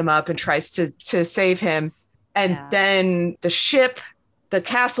picks him up and tries to save him. And then the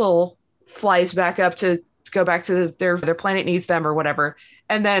castle flies back up to go back to their planet needs them or whatever.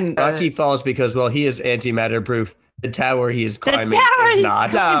 And then Rocky falls because, he is antimatter proof. The tower he is climbing is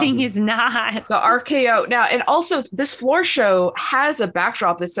not. He's not. The RKO. Now, and also this floor show has a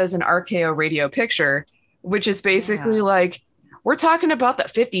backdrop that says an RKO radio picture, which is basically like, we're talking about the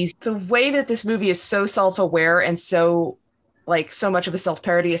 50s. The way that this movie is so self-aware and so much of a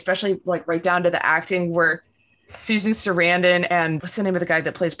self-parody, especially like right down to the acting where Susan Sarandon and what's the name of the guy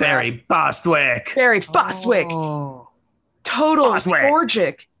that plays Barry Bostwick. Total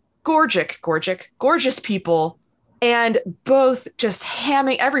gorgeous people, and both just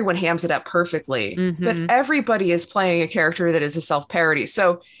everyone hams it up perfectly. But everybody is playing a character that is a self-parody.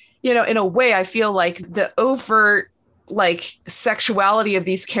 So you know, in a way, I feel like the overt like sexuality of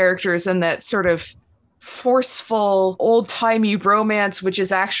these characters and that sort of forceful old-timey romance, which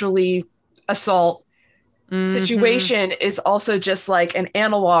is actually assault situation, is also just like an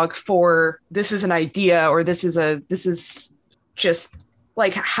analog for this is an idea, or this is just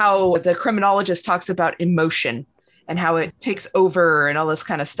like how the criminologist talks about emotion and how it takes over and all this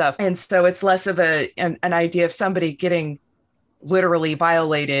kind of stuff. And so it's less of an idea of somebody getting literally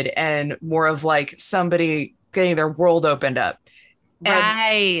violated and more of like somebody getting their world opened up.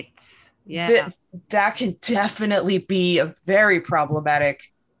 Right. Yeah. That can definitely be a very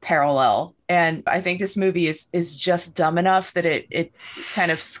problematic parallel. And I think this movie is just dumb enough that it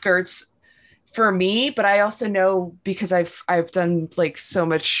kind of skirts for me. But I also know, because I've done like so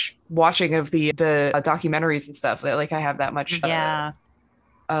much watching of the documentaries and stuff, that like I have that much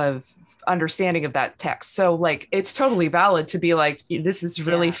of understanding of that text. So like it's totally valid to be like, this is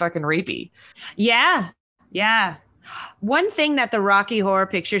really fucking rapey. Yeah. Yeah. One thing that the Rocky Horror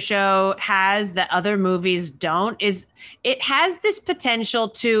Picture Show has that other movies don't is it has this potential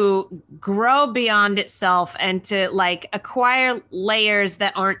to grow beyond itself and to like acquire layers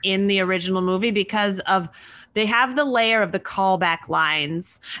that aren't in the original movie, because of they have the layer of the callback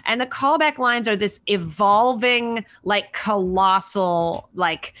lines, and the callback lines are this evolving, like colossal,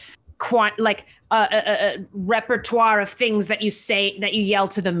 like a repertoire of things that you say, that you yell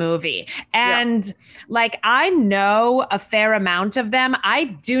to the movie. And like, I know a fair amount of them. I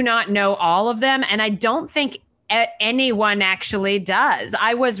do not know all of them. And I don't think anyone actually does.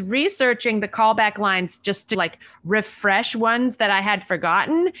 I was researching the callback lines just to like refresh ones that I had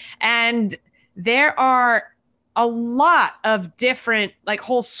forgotten. And there are a lot of different, like,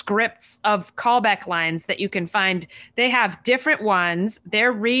 whole scripts of callback lines that you can find. They have different ones.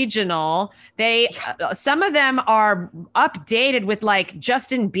 They're regional. Some of them are updated with like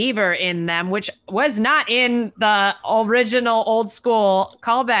Justin Bieber in them, which was not in the original old school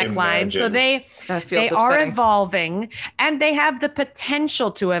callback line. So they are evolving, and they have the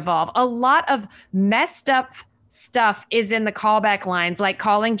potential to evolve. A lot of messed up stuff is in the callback lines, like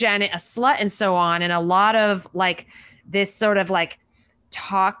calling Janet a slut and so on. And a lot of like this sort of like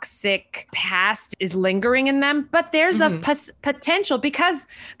toxic past is lingering in them. But there's a potential, because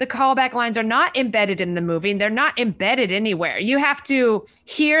the callback lines are not embedded in the movie. They're not embedded anywhere. You have to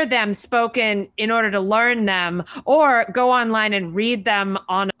hear them spoken in order to learn them, or go online and read them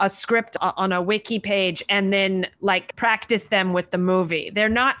on a script on a wiki page and then like practice them with the movie. They're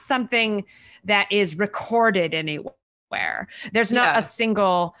not something that is recorded anywhere. There's not a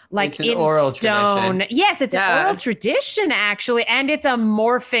single like it's an oral stone. Tradition. Yes, it's an oral tradition actually, and it's a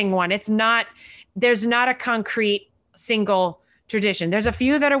morphing one. There's not a concrete single tradition. There's a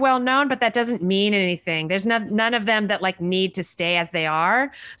few that are well known, but that doesn't mean anything. There's none of them that like need to stay as they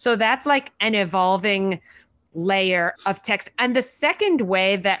are. So that's like an evolving layer of text. And the second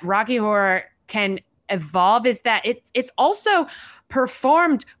way that Rocky Horror can evolve is that it's also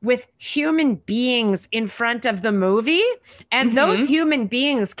performed with human beings in front of the movie. And those human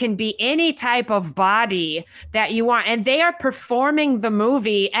beings can be any type of body that you want. And they are performing the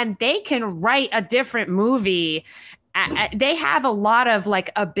movie, and they can write a different movie. They have a lot of like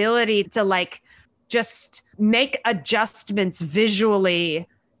ability to like just make adjustments visually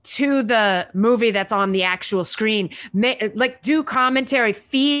to the movie that's on the actual screen, like do commentary,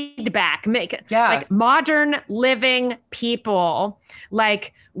 feedback, like modern living people,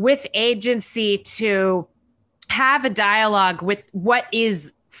 like with agency to have a dialogue with what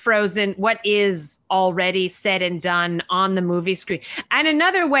is frozen, what is already said and done on the movie screen. And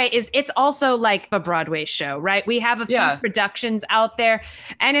another way is it's also like a Broadway show, right? We have a few productions out there,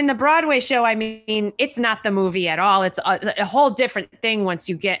 and in the Broadway show, I mean, it's not the movie at all. It's a whole different thing once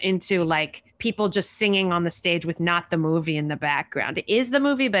you get into like people just singing on the stage with not the movie in the background. It is the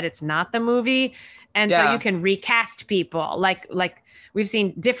movie, but it's not the movie. And so you can recast people. Like we've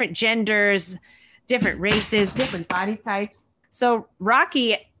seen different genders, different races, different body types. So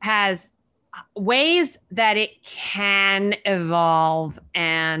Rocky has ways that it can evolve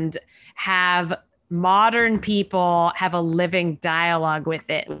and have modern people have a living dialogue with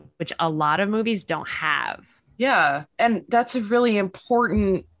it, which a lot of movies don't have. Yeah. And that's a really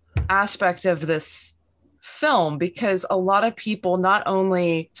important aspect of this film, because a lot of people not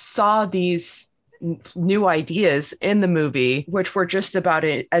only saw these new ideas in the movie, which were just about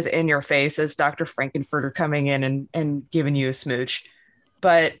it as in your face as Dr. Frankenfurter coming in and giving you a smooch,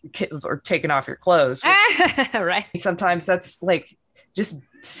 or taking off your clothes. Right. Sometimes that's like just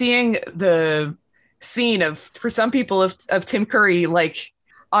seeing the scene for some people of Tim Curry, like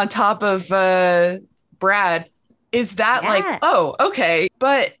on top of Brad, is that like, oh, okay.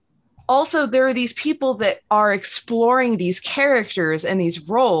 But also there are these people that are exploring these characters and these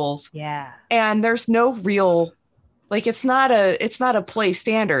roles, Yeah. and there's no real, like, it's not a play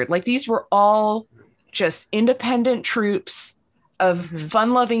standard. Like, these were all just independent troops of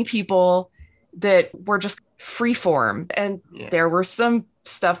fun-loving people that were just freeform. And there were some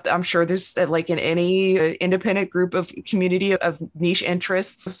stuff that I'm sure there's, like in any independent group of community of niche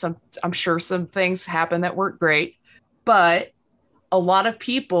interests, I'm sure some things happened that weren't great, but a lot of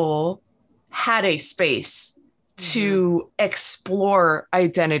people had a space to explore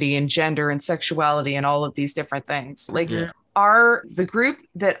identity and gender and sexuality and all of these different things. Like, the group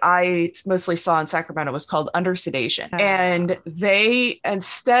that I mostly saw in Sacramento was called Under Sedation. And they,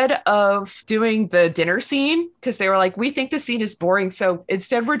 instead of doing the dinner scene, because they were like, we think the scene is boring, so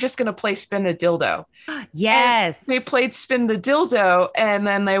instead we're just going to play Spin the Dildo. Yes. And they played Spin the Dildo, and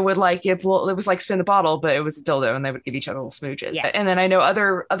then they would like give, well, it was like Spin the Bottle, but it was a dildo, and they would give each other little smooches. Yeah. And then I know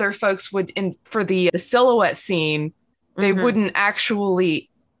other folks would, for the silhouette scene, they wouldn't actually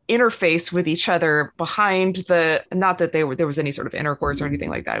interface with each other behind the, not that there was any sort of intercourse or anything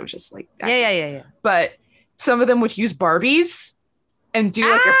like that. It was just like, Yeah. but some of them would use Barbies and do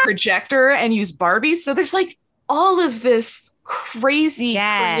like a projector and use Barbies. So there's like all of this crazy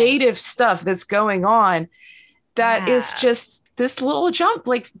creative stuff that's going on that is just this little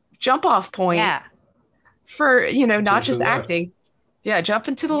jump off point for, you know, not just acting. Yeah,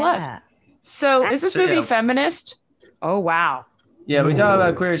 jumping to the left. So is this movie feminist? Oh, wow. Yeah, we talk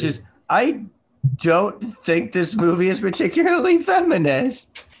about queer issues. I don't think this movie is particularly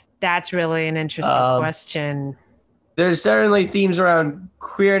feminist. That's really an interesting question. There's certainly themes around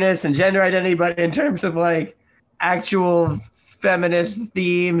queerness and gender identity, but in terms of like actual feminist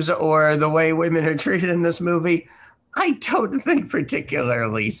themes or the way women are treated in this movie, I don't think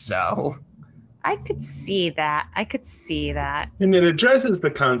particularly so. I could see that. And it addresses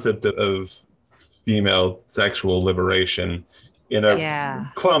the concept of female sexual liberation in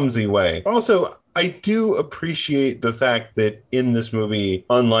a clumsy way. Also, I do appreciate the fact that in this movie,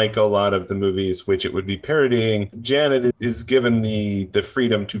 unlike a lot of the movies which it would be parodying, Janet is given the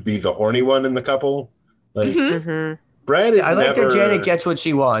freedom to be the horny one in the couple. Like, Brad is I like never... that Janet gets what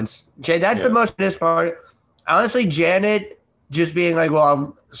she wants. That's the most feminist part. Honestly, Janet just being like,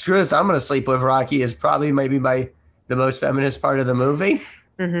 well, screw this, I'm going to sleep with Rocky is probably maybe the most feminist part of the movie.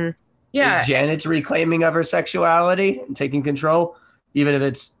 Yeah. Is Janet's reclaiming of her sexuality and taking control, even if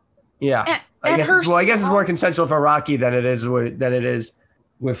it's, I guess it's more consensual for Rocky than it is with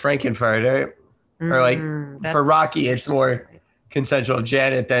Frankenfurter. Or like for Rocky, it's more consensual of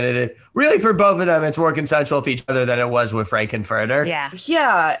Janet than it is. Really, for both of them, it's more consensual of each other than it was with Frankenfurter.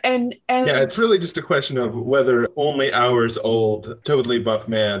 Yeah, and it's really just a question of whether only hours old, totally buff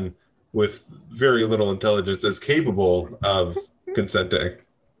man with very little intelligence is capable of consenting.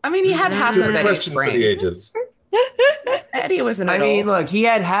 I mean, he had half of Eddie's question brain. for the ages. Eddie was an adult. I mean, look, he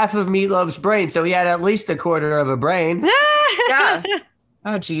had half of Meatloaf's brain, so he had at least a quarter of a brain. Yeah.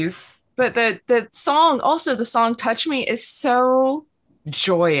 Oh, geez. But the song "Touch Me" is so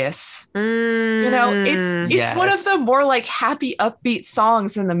joyous. You know, it's one of the more like happy, upbeat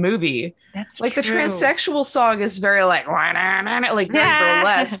songs in the movie. That's like true. The transsexual song is very like very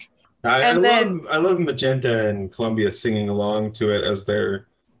burlesque. I love Magenta and Columbia singing along to it as they're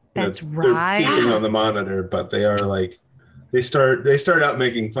they're peeping on the monitor, but they are like they start out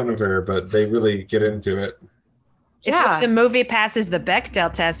making fun of her, but they really get into it. Yeah, the movie passes the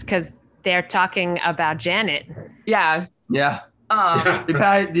Bechdel test because they're talking about Janet. Yeah. You're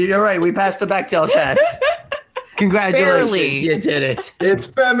right. We passed the Bechdel test. Congratulations, Barely. You did it. It's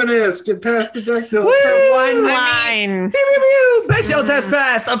feminist. It passed the Bechdel for one line. Bechdel test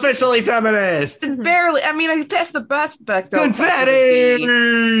passed. Officially feminist. Barely. I mean, I passed the best Bechdel.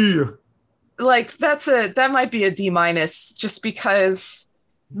 Confetti. Like that might be a D- just because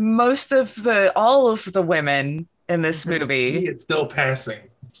all of the women in this movie, it's still passing.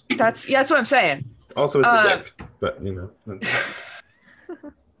 That's what I'm saying. Also, it's a dick, but you know.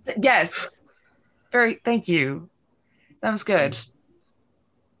 Yes. Thank you. That was good.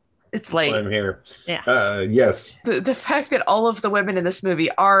 It's late. I'm here. Yeah. Yes. The fact that all of the women in this movie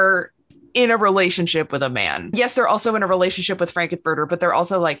are in a relationship with a man. Yes, they're also in a relationship with Frankenfurter, but they're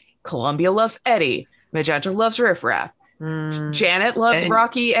also like Columbia loves Eddie, Magenta loves Riff Raff, Janet loves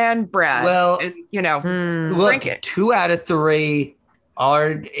Rocky and Brad. Well, and, you know, look, 2 out of 3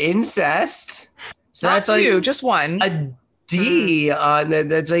 are incest. So not that's two, like just one. A D on that.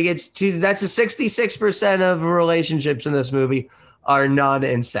 That's like that's a 66% of relationships in this movie are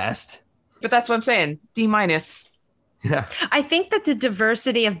non-incest. But that's what I'm saying. D-. Yeah. I think that the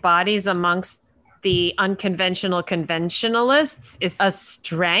diversity of bodies amongst the unconventional conventionalists is a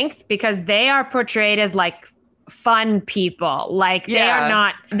strength because they are portrayed as like fun people. Like they are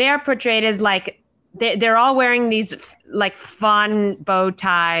not, they're portrayed as like, they're all wearing these like fun bow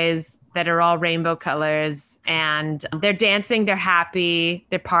ties that are all rainbow colors, and they're dancing, they're happy,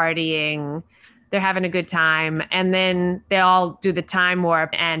 they're partying, they're having a good time. And then they all do the time warp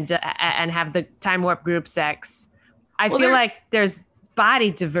and have the time warp group sex. I feel like there's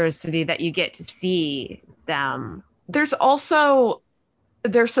body diversity that you get to see them. There's also,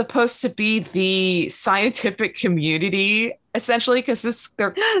 they're supposed to be the scientific community essentially, because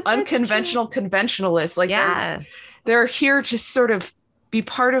they're unconventional conventionalists. Like they're here to sort of be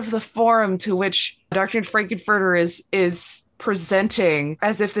part of the forum to which Dr. Frankenfurter is presenting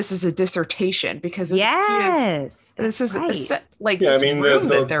as if this is a dissertation, because this is right. Like I mean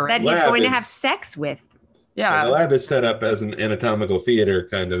that he's going to have sex with. Yeah, the lab is set up as an anatomical theater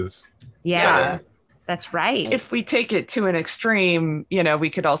kind of. Yeah. That's right. If we take it to an extreme, we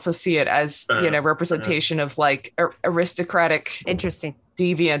could also see it as, representation of like aristocratic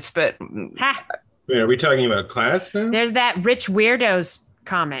deviance. But wait, are we talking about class now? There's that rich weirdos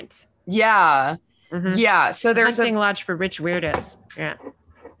comment. Yeah. Mm-hmm. Yeah. So there's Hunting Lodge for rich weirdos. Yeah.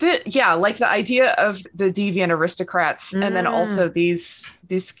 Like the idea of the deviant aristocrats, and then also these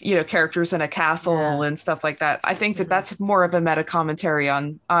characters in a castle and stuff like that. I think that that's more of a meta commentary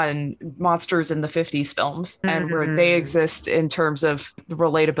on monsters in the 50s films and where they exist in terms of the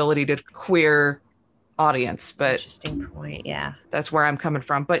relatability to queer audience. But interesting point. Yeah, that's where I'm coming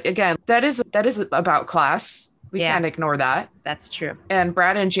from. But again, that is about class. We can't ignore that. That's true. And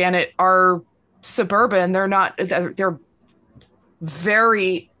Brad and Janet are suburban. They're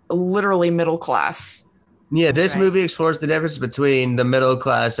very literally middle class. Yeah, this movie explores the difference between the middle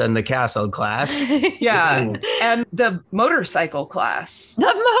class and the castle class. Yeah, and the motorcycle class.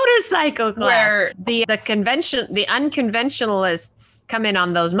 The motorcycle class. Where the unconventionalists come in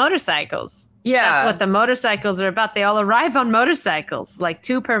on those motorcycles. Yeah. That's what the motorcycles are about. They all arrive on motorcycles, like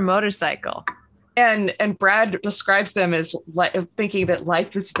 2 per motorcycle. And Brad describes them as thinking that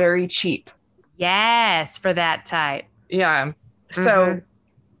life is very cheap. Yes, for that type. Yeah. So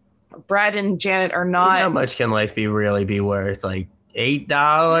Brad and Janet are not. How much can life really be worth? Like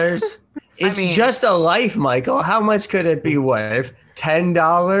 $8? It's just a life, Michael. How much could it be worth?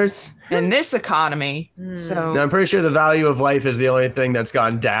 $10? In this economy. So I'm pretty sure the value of life is the only thing that's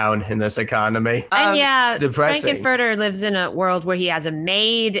gone down in this economy. And it's depressing. Frankenfurter lives in a world where he has a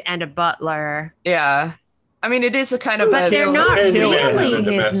maid and a butler. Yeah. I mean, it is a kind of. But they're not really his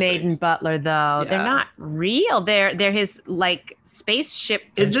domestic. maid and butler, though. Yeah. They're not real. They're his like spaceship.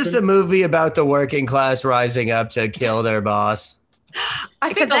 Is this a movie about the working class rising up to kill their boss?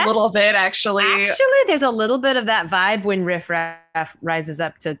 I think a little bit, actually. Actually, there's a little bit of that vibe when Riff Raff rises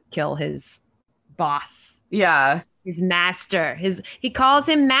up to kill his boss. Yeah. His master. He calls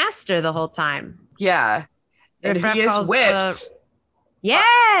him master the whole time. Yeah. And Riff Raff he is calls, whipped.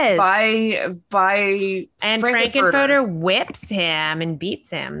 Yes. By and Frankenfurter whips him and beats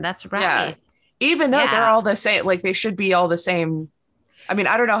him. That's right. Yeah. Even though they're all the same, like they should be all the same. I mean,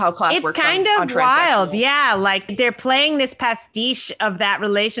 I don't know how class works. It's kind of wild. Yeah. Like they're playing this pastiche of that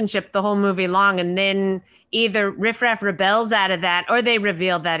relationship the whole movie long. And then either Riff Raff rebels out of that or they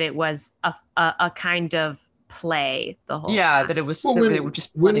reveal that it was a kind of play the whole time. That it was. Well, they were just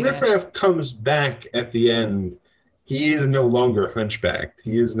when Riff Raff comes back at the end, he is no longer hunchbacked.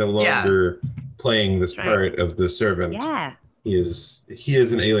 He is no longer playing this part of the servant. Yeah. He is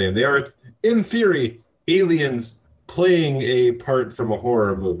an alien. They are, in theory, aliens playing a part from a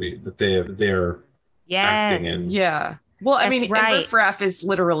horror movie that they're acting in. Yeah. Well, I mean, right. Riff Raff is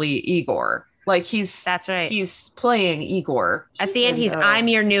literally Igor. Like that's right. He's playing Igor. At the end, I'm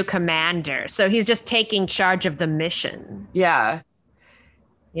your new commander. So he's just taking charge of the mission. Yeah.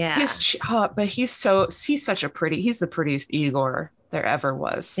 Yeah. But he's the prettiest Igor there ever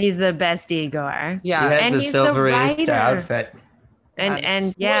was. He's the best Igor. Yeah. He has and the he's silveriest the writer. outfit.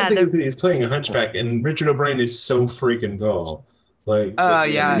 And he's playing a hunchback, and Richard O'Brien is so freaking tall. Like,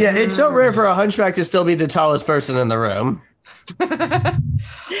 yeah. Yeah, it's so rare for a hunchback to still be the tallest person in the room. But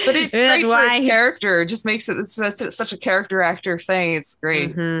it's great for his character. It just makes it such a character actor thing. It's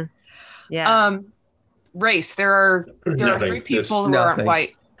great. Mm-hmm. Yeah. Race. There are 3 people who aren't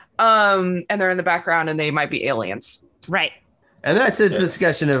white. And they're in the background, and they might be aliens. Right. And that's a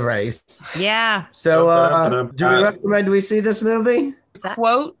discussion of race. Yeah. So, do we recommend we see this movie?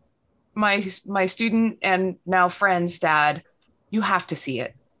 Quote my student and now friend's dad, you have to see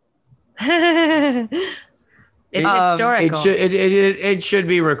it. It's historical. It should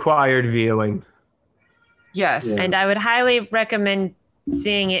be required viewing. Yes. And I would highly recommend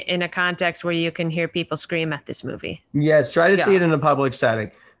seeing it in a context where you can hear people scream at this movie. Yes, try to see Yeah. it in a public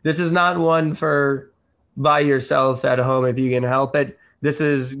setting. This is not one for by yourself at home if you can help it. This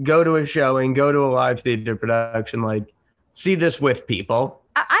is go to a showing, go to a live theater production, like see this with people.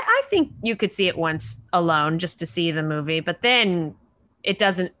 I think you could see it once alone just to see the movie, but then it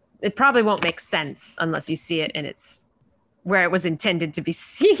probably won't make sense unless you see it and it's where it was intended to be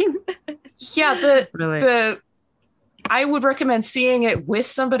seen. Yeah, Really. I would recommend seeing it with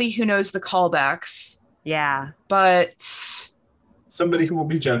somebody who knows the callbacks, Yeah. but Somebody who will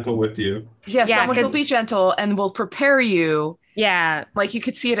be gentle with you. yeah, Yeah, someone who'll 'cause- be gentle and will prepare you. Yeah. Like you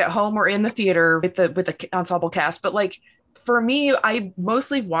could see it at home or in the theater with the ensemble cast. But like for me, I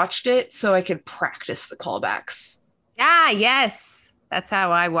mostly watched it so I could practice the callbacks. Ah, yes. That's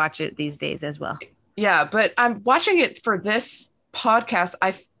how I watch it these days as well. Yeah, but I'm watching it for this podcast.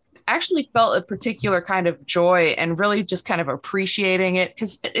 I actually felt a particular kind of joy and really just kind of appreciating it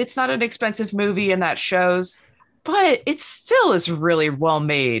because it's not an expensive movie and that shows, but it still is really well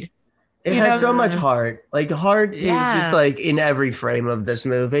made. It You has know- so much heart. Like heart is Yeah. just like in every frame of this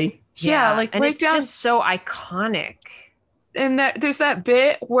movie. Yeah, like and break it's down. just so iconic. And that there's that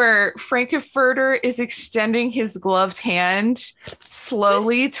bit where Frankfurter is extending his gloved hand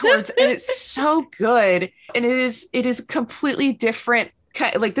slowly towards, and it's so good. And it is completely different.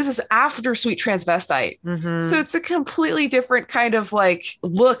 Like this is after Sweet Transvestite. Mhm. So it's a completely different kind of like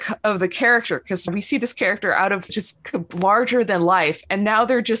look of the character because we see this character out of just larger than life. And now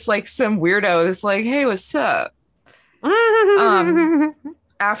they're just like some weirdo that's like, hey, what's up?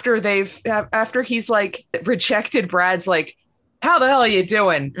 After he's like rejected Brad's like, how the hell are you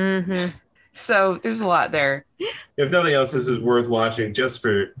doing? Mhm. So there's a lot there. If nothing else, this is worth watching just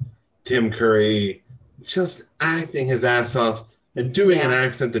for Tim Curry just acting his ass off and doing an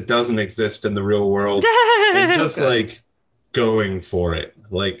accent that doesn't exist in the real world. It's just like going for it,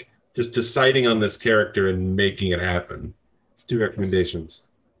 like just deciding on this character and making it happen. It's 2 recommendations.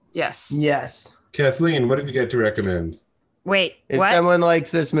 Yes. Yes. Kathleen, what have you got to recommend? Wait, If what? someone likes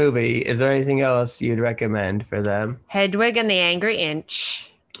this movie, is there anything else you'd recommend for them? Hedwig and the Angry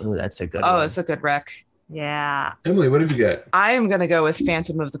Inch. Oh, that's a good Oh, one. it's a good rec. Yeah. Emily, what have you got? I am going to go with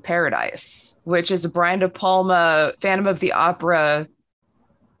Phantom of the Paradise, which is a Brian De Palma Phantom of the Opera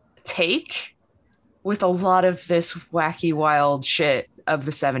take with a lot of this wacky, wild shit of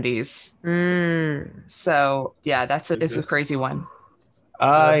the 70s. So, yeah, it's a crazy one.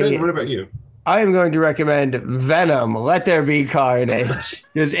 Ben, what about you? I am going to recommend Venom, Let There Be Carnage,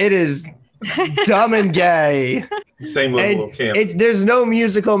 because it is dumb and gay. Same level of camp. There's no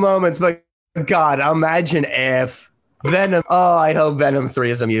musical moments, but God, imagine if Venom. Oh, I hope Venom 3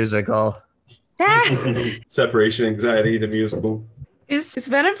 is a musical. Separation Anxiety, the musical. Is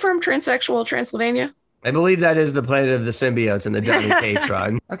Venom from Transsexual Transylvania? I believe that is the planet of the symbiotes in the Johnny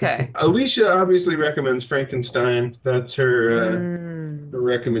Patron. Okay. Alicia obviously recommends Frankenstein. That's her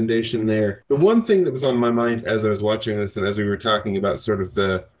recommendation there. The one thing that was on my mind as I was watching this and as we were talking about sort of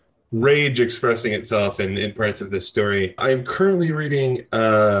the rage expressing itself in parts of this story, I am currently reading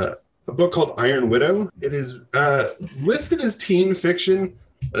a book called Iron Widow. It is listed as teen fiction.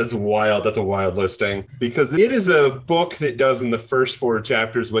 That's wild. That's a wild listing because it is a book that does in the first 4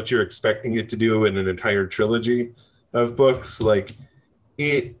 chapters what you're expecting it to do in an entire trilogy of books. Like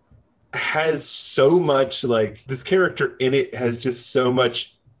it has so much, like this character in it has just so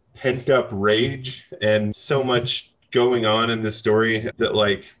much pent up rage and so much going on in this story that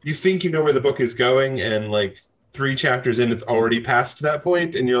like you think you know where the book is going and like 3 chapters in it's already past that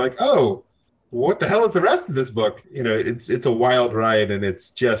point and you're like, oh, what the hell is the rest of this book? You know, it's a wild ride and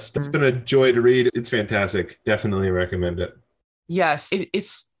it's been a joy to read. It's fantastic. Definitely recommend it. Yes,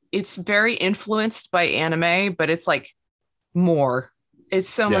 it's very influenced by anime, but it's like more. It's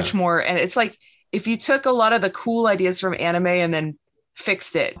so much more. And it's like if you took a lot of the cool ideas from anime and then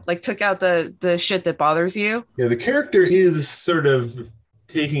fixed it, like took out the shit that bothers you. Yeah, the character is sort of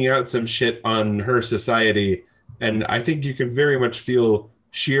taking out some shit on her society. And I think you can very much feel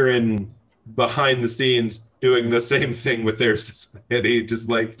Sheeran behind the scenes doing the same thing with their society. Just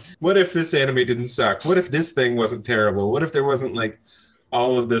like, what if this anime didn't suck? What if this thing wasn't terrible? What if there wasn't like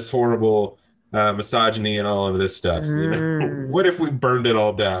all of this horrible misogyny and all of this stuff? You know? What if we burned it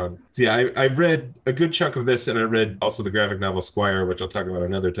all down? So yeah, I read a good chunk of this and I read also the graphic novel Squire, which I'll talk about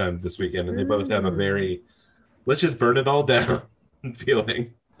another time this weekend. And they both have a very, let's just burn it all down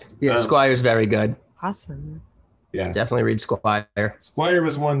feeling. Yeah, Squire's very good. Awesome. Yeah. Definitely read Squire. Squire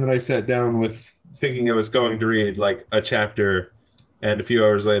was one that I sat down with thinking I was going to read like a chapter, and a few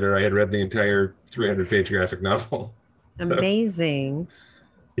hours later I had read the entire 300-page graphic novel. So, Amazing.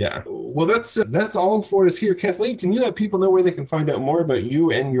 Yeah. Well, that's all for us here. Kathleen, can you let people know where they can find out more about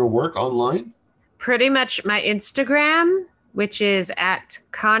you and your work online? Pretty much my Instagram, which is at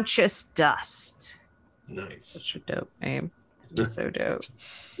Conscious Dust. Nice. Such a dope name. So dope.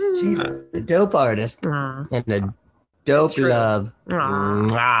 She's a dope artist Aw. and a dope true. love.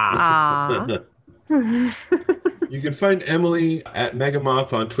 Aw. You can find Emily at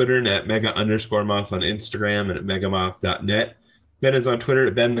Megamoth on Twitter and at Mega_Moth on Instagram and at Megamoth.net. Ben is on Twitter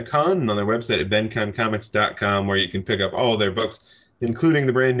at Ben the Con and on their website at BenConComics.com, where you can pick up all their books, including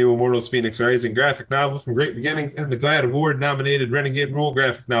the brand new Immortals Phoenix Rising graphic novel from Great Beginnings and the GLAAD Award-nominated Renegade Rule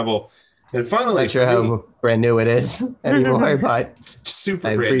graphic novel. And finally, Not sure how brand new it is anymore, but it's super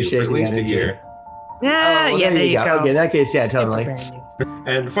I brand new for appreciate at the least a energy. year. Yeah, well, yeah, there you go. Okay, in that case, yeah, totally.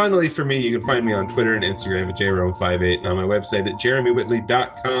 And finally, for me, you can find me on Twitter and Instagram at JRome58 and on my website at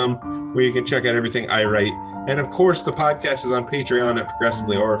jeremywhitley.com, where you can check out everything I write. And of course, the podcast is on Patreon at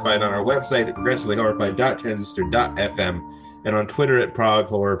Progressively Horrified, on our website at progressivelyhorrified.transistor.fm, and on Twitter at Prague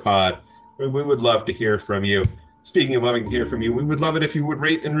Horror Pod. We would love to hear from you. Speaking of loving to hear from you, we would love it if you would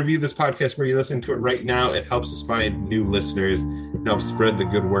rate and review this podcast where you listen to it right now. It helps us find new listeners and helps spread the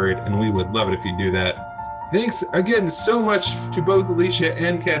good word, and we would love it if you do that. Thanks again so much to both Alicia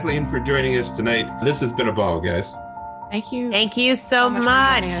and Kathleen for joining us tonight. This has been a ball, guys. Thank you. Thank you so much for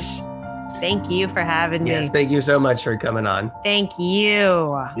much. joining us. Thank you for having me. Yes, thank you so much for coming on. Thank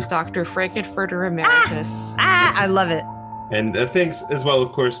you. Dr. Frankenfurter Emeritus. I love it. And thanks as well,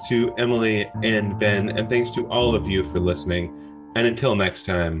 of course, to Emily and Ben, and thanks to all of you for listening. And until next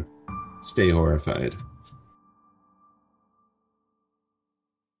time, stay horrified.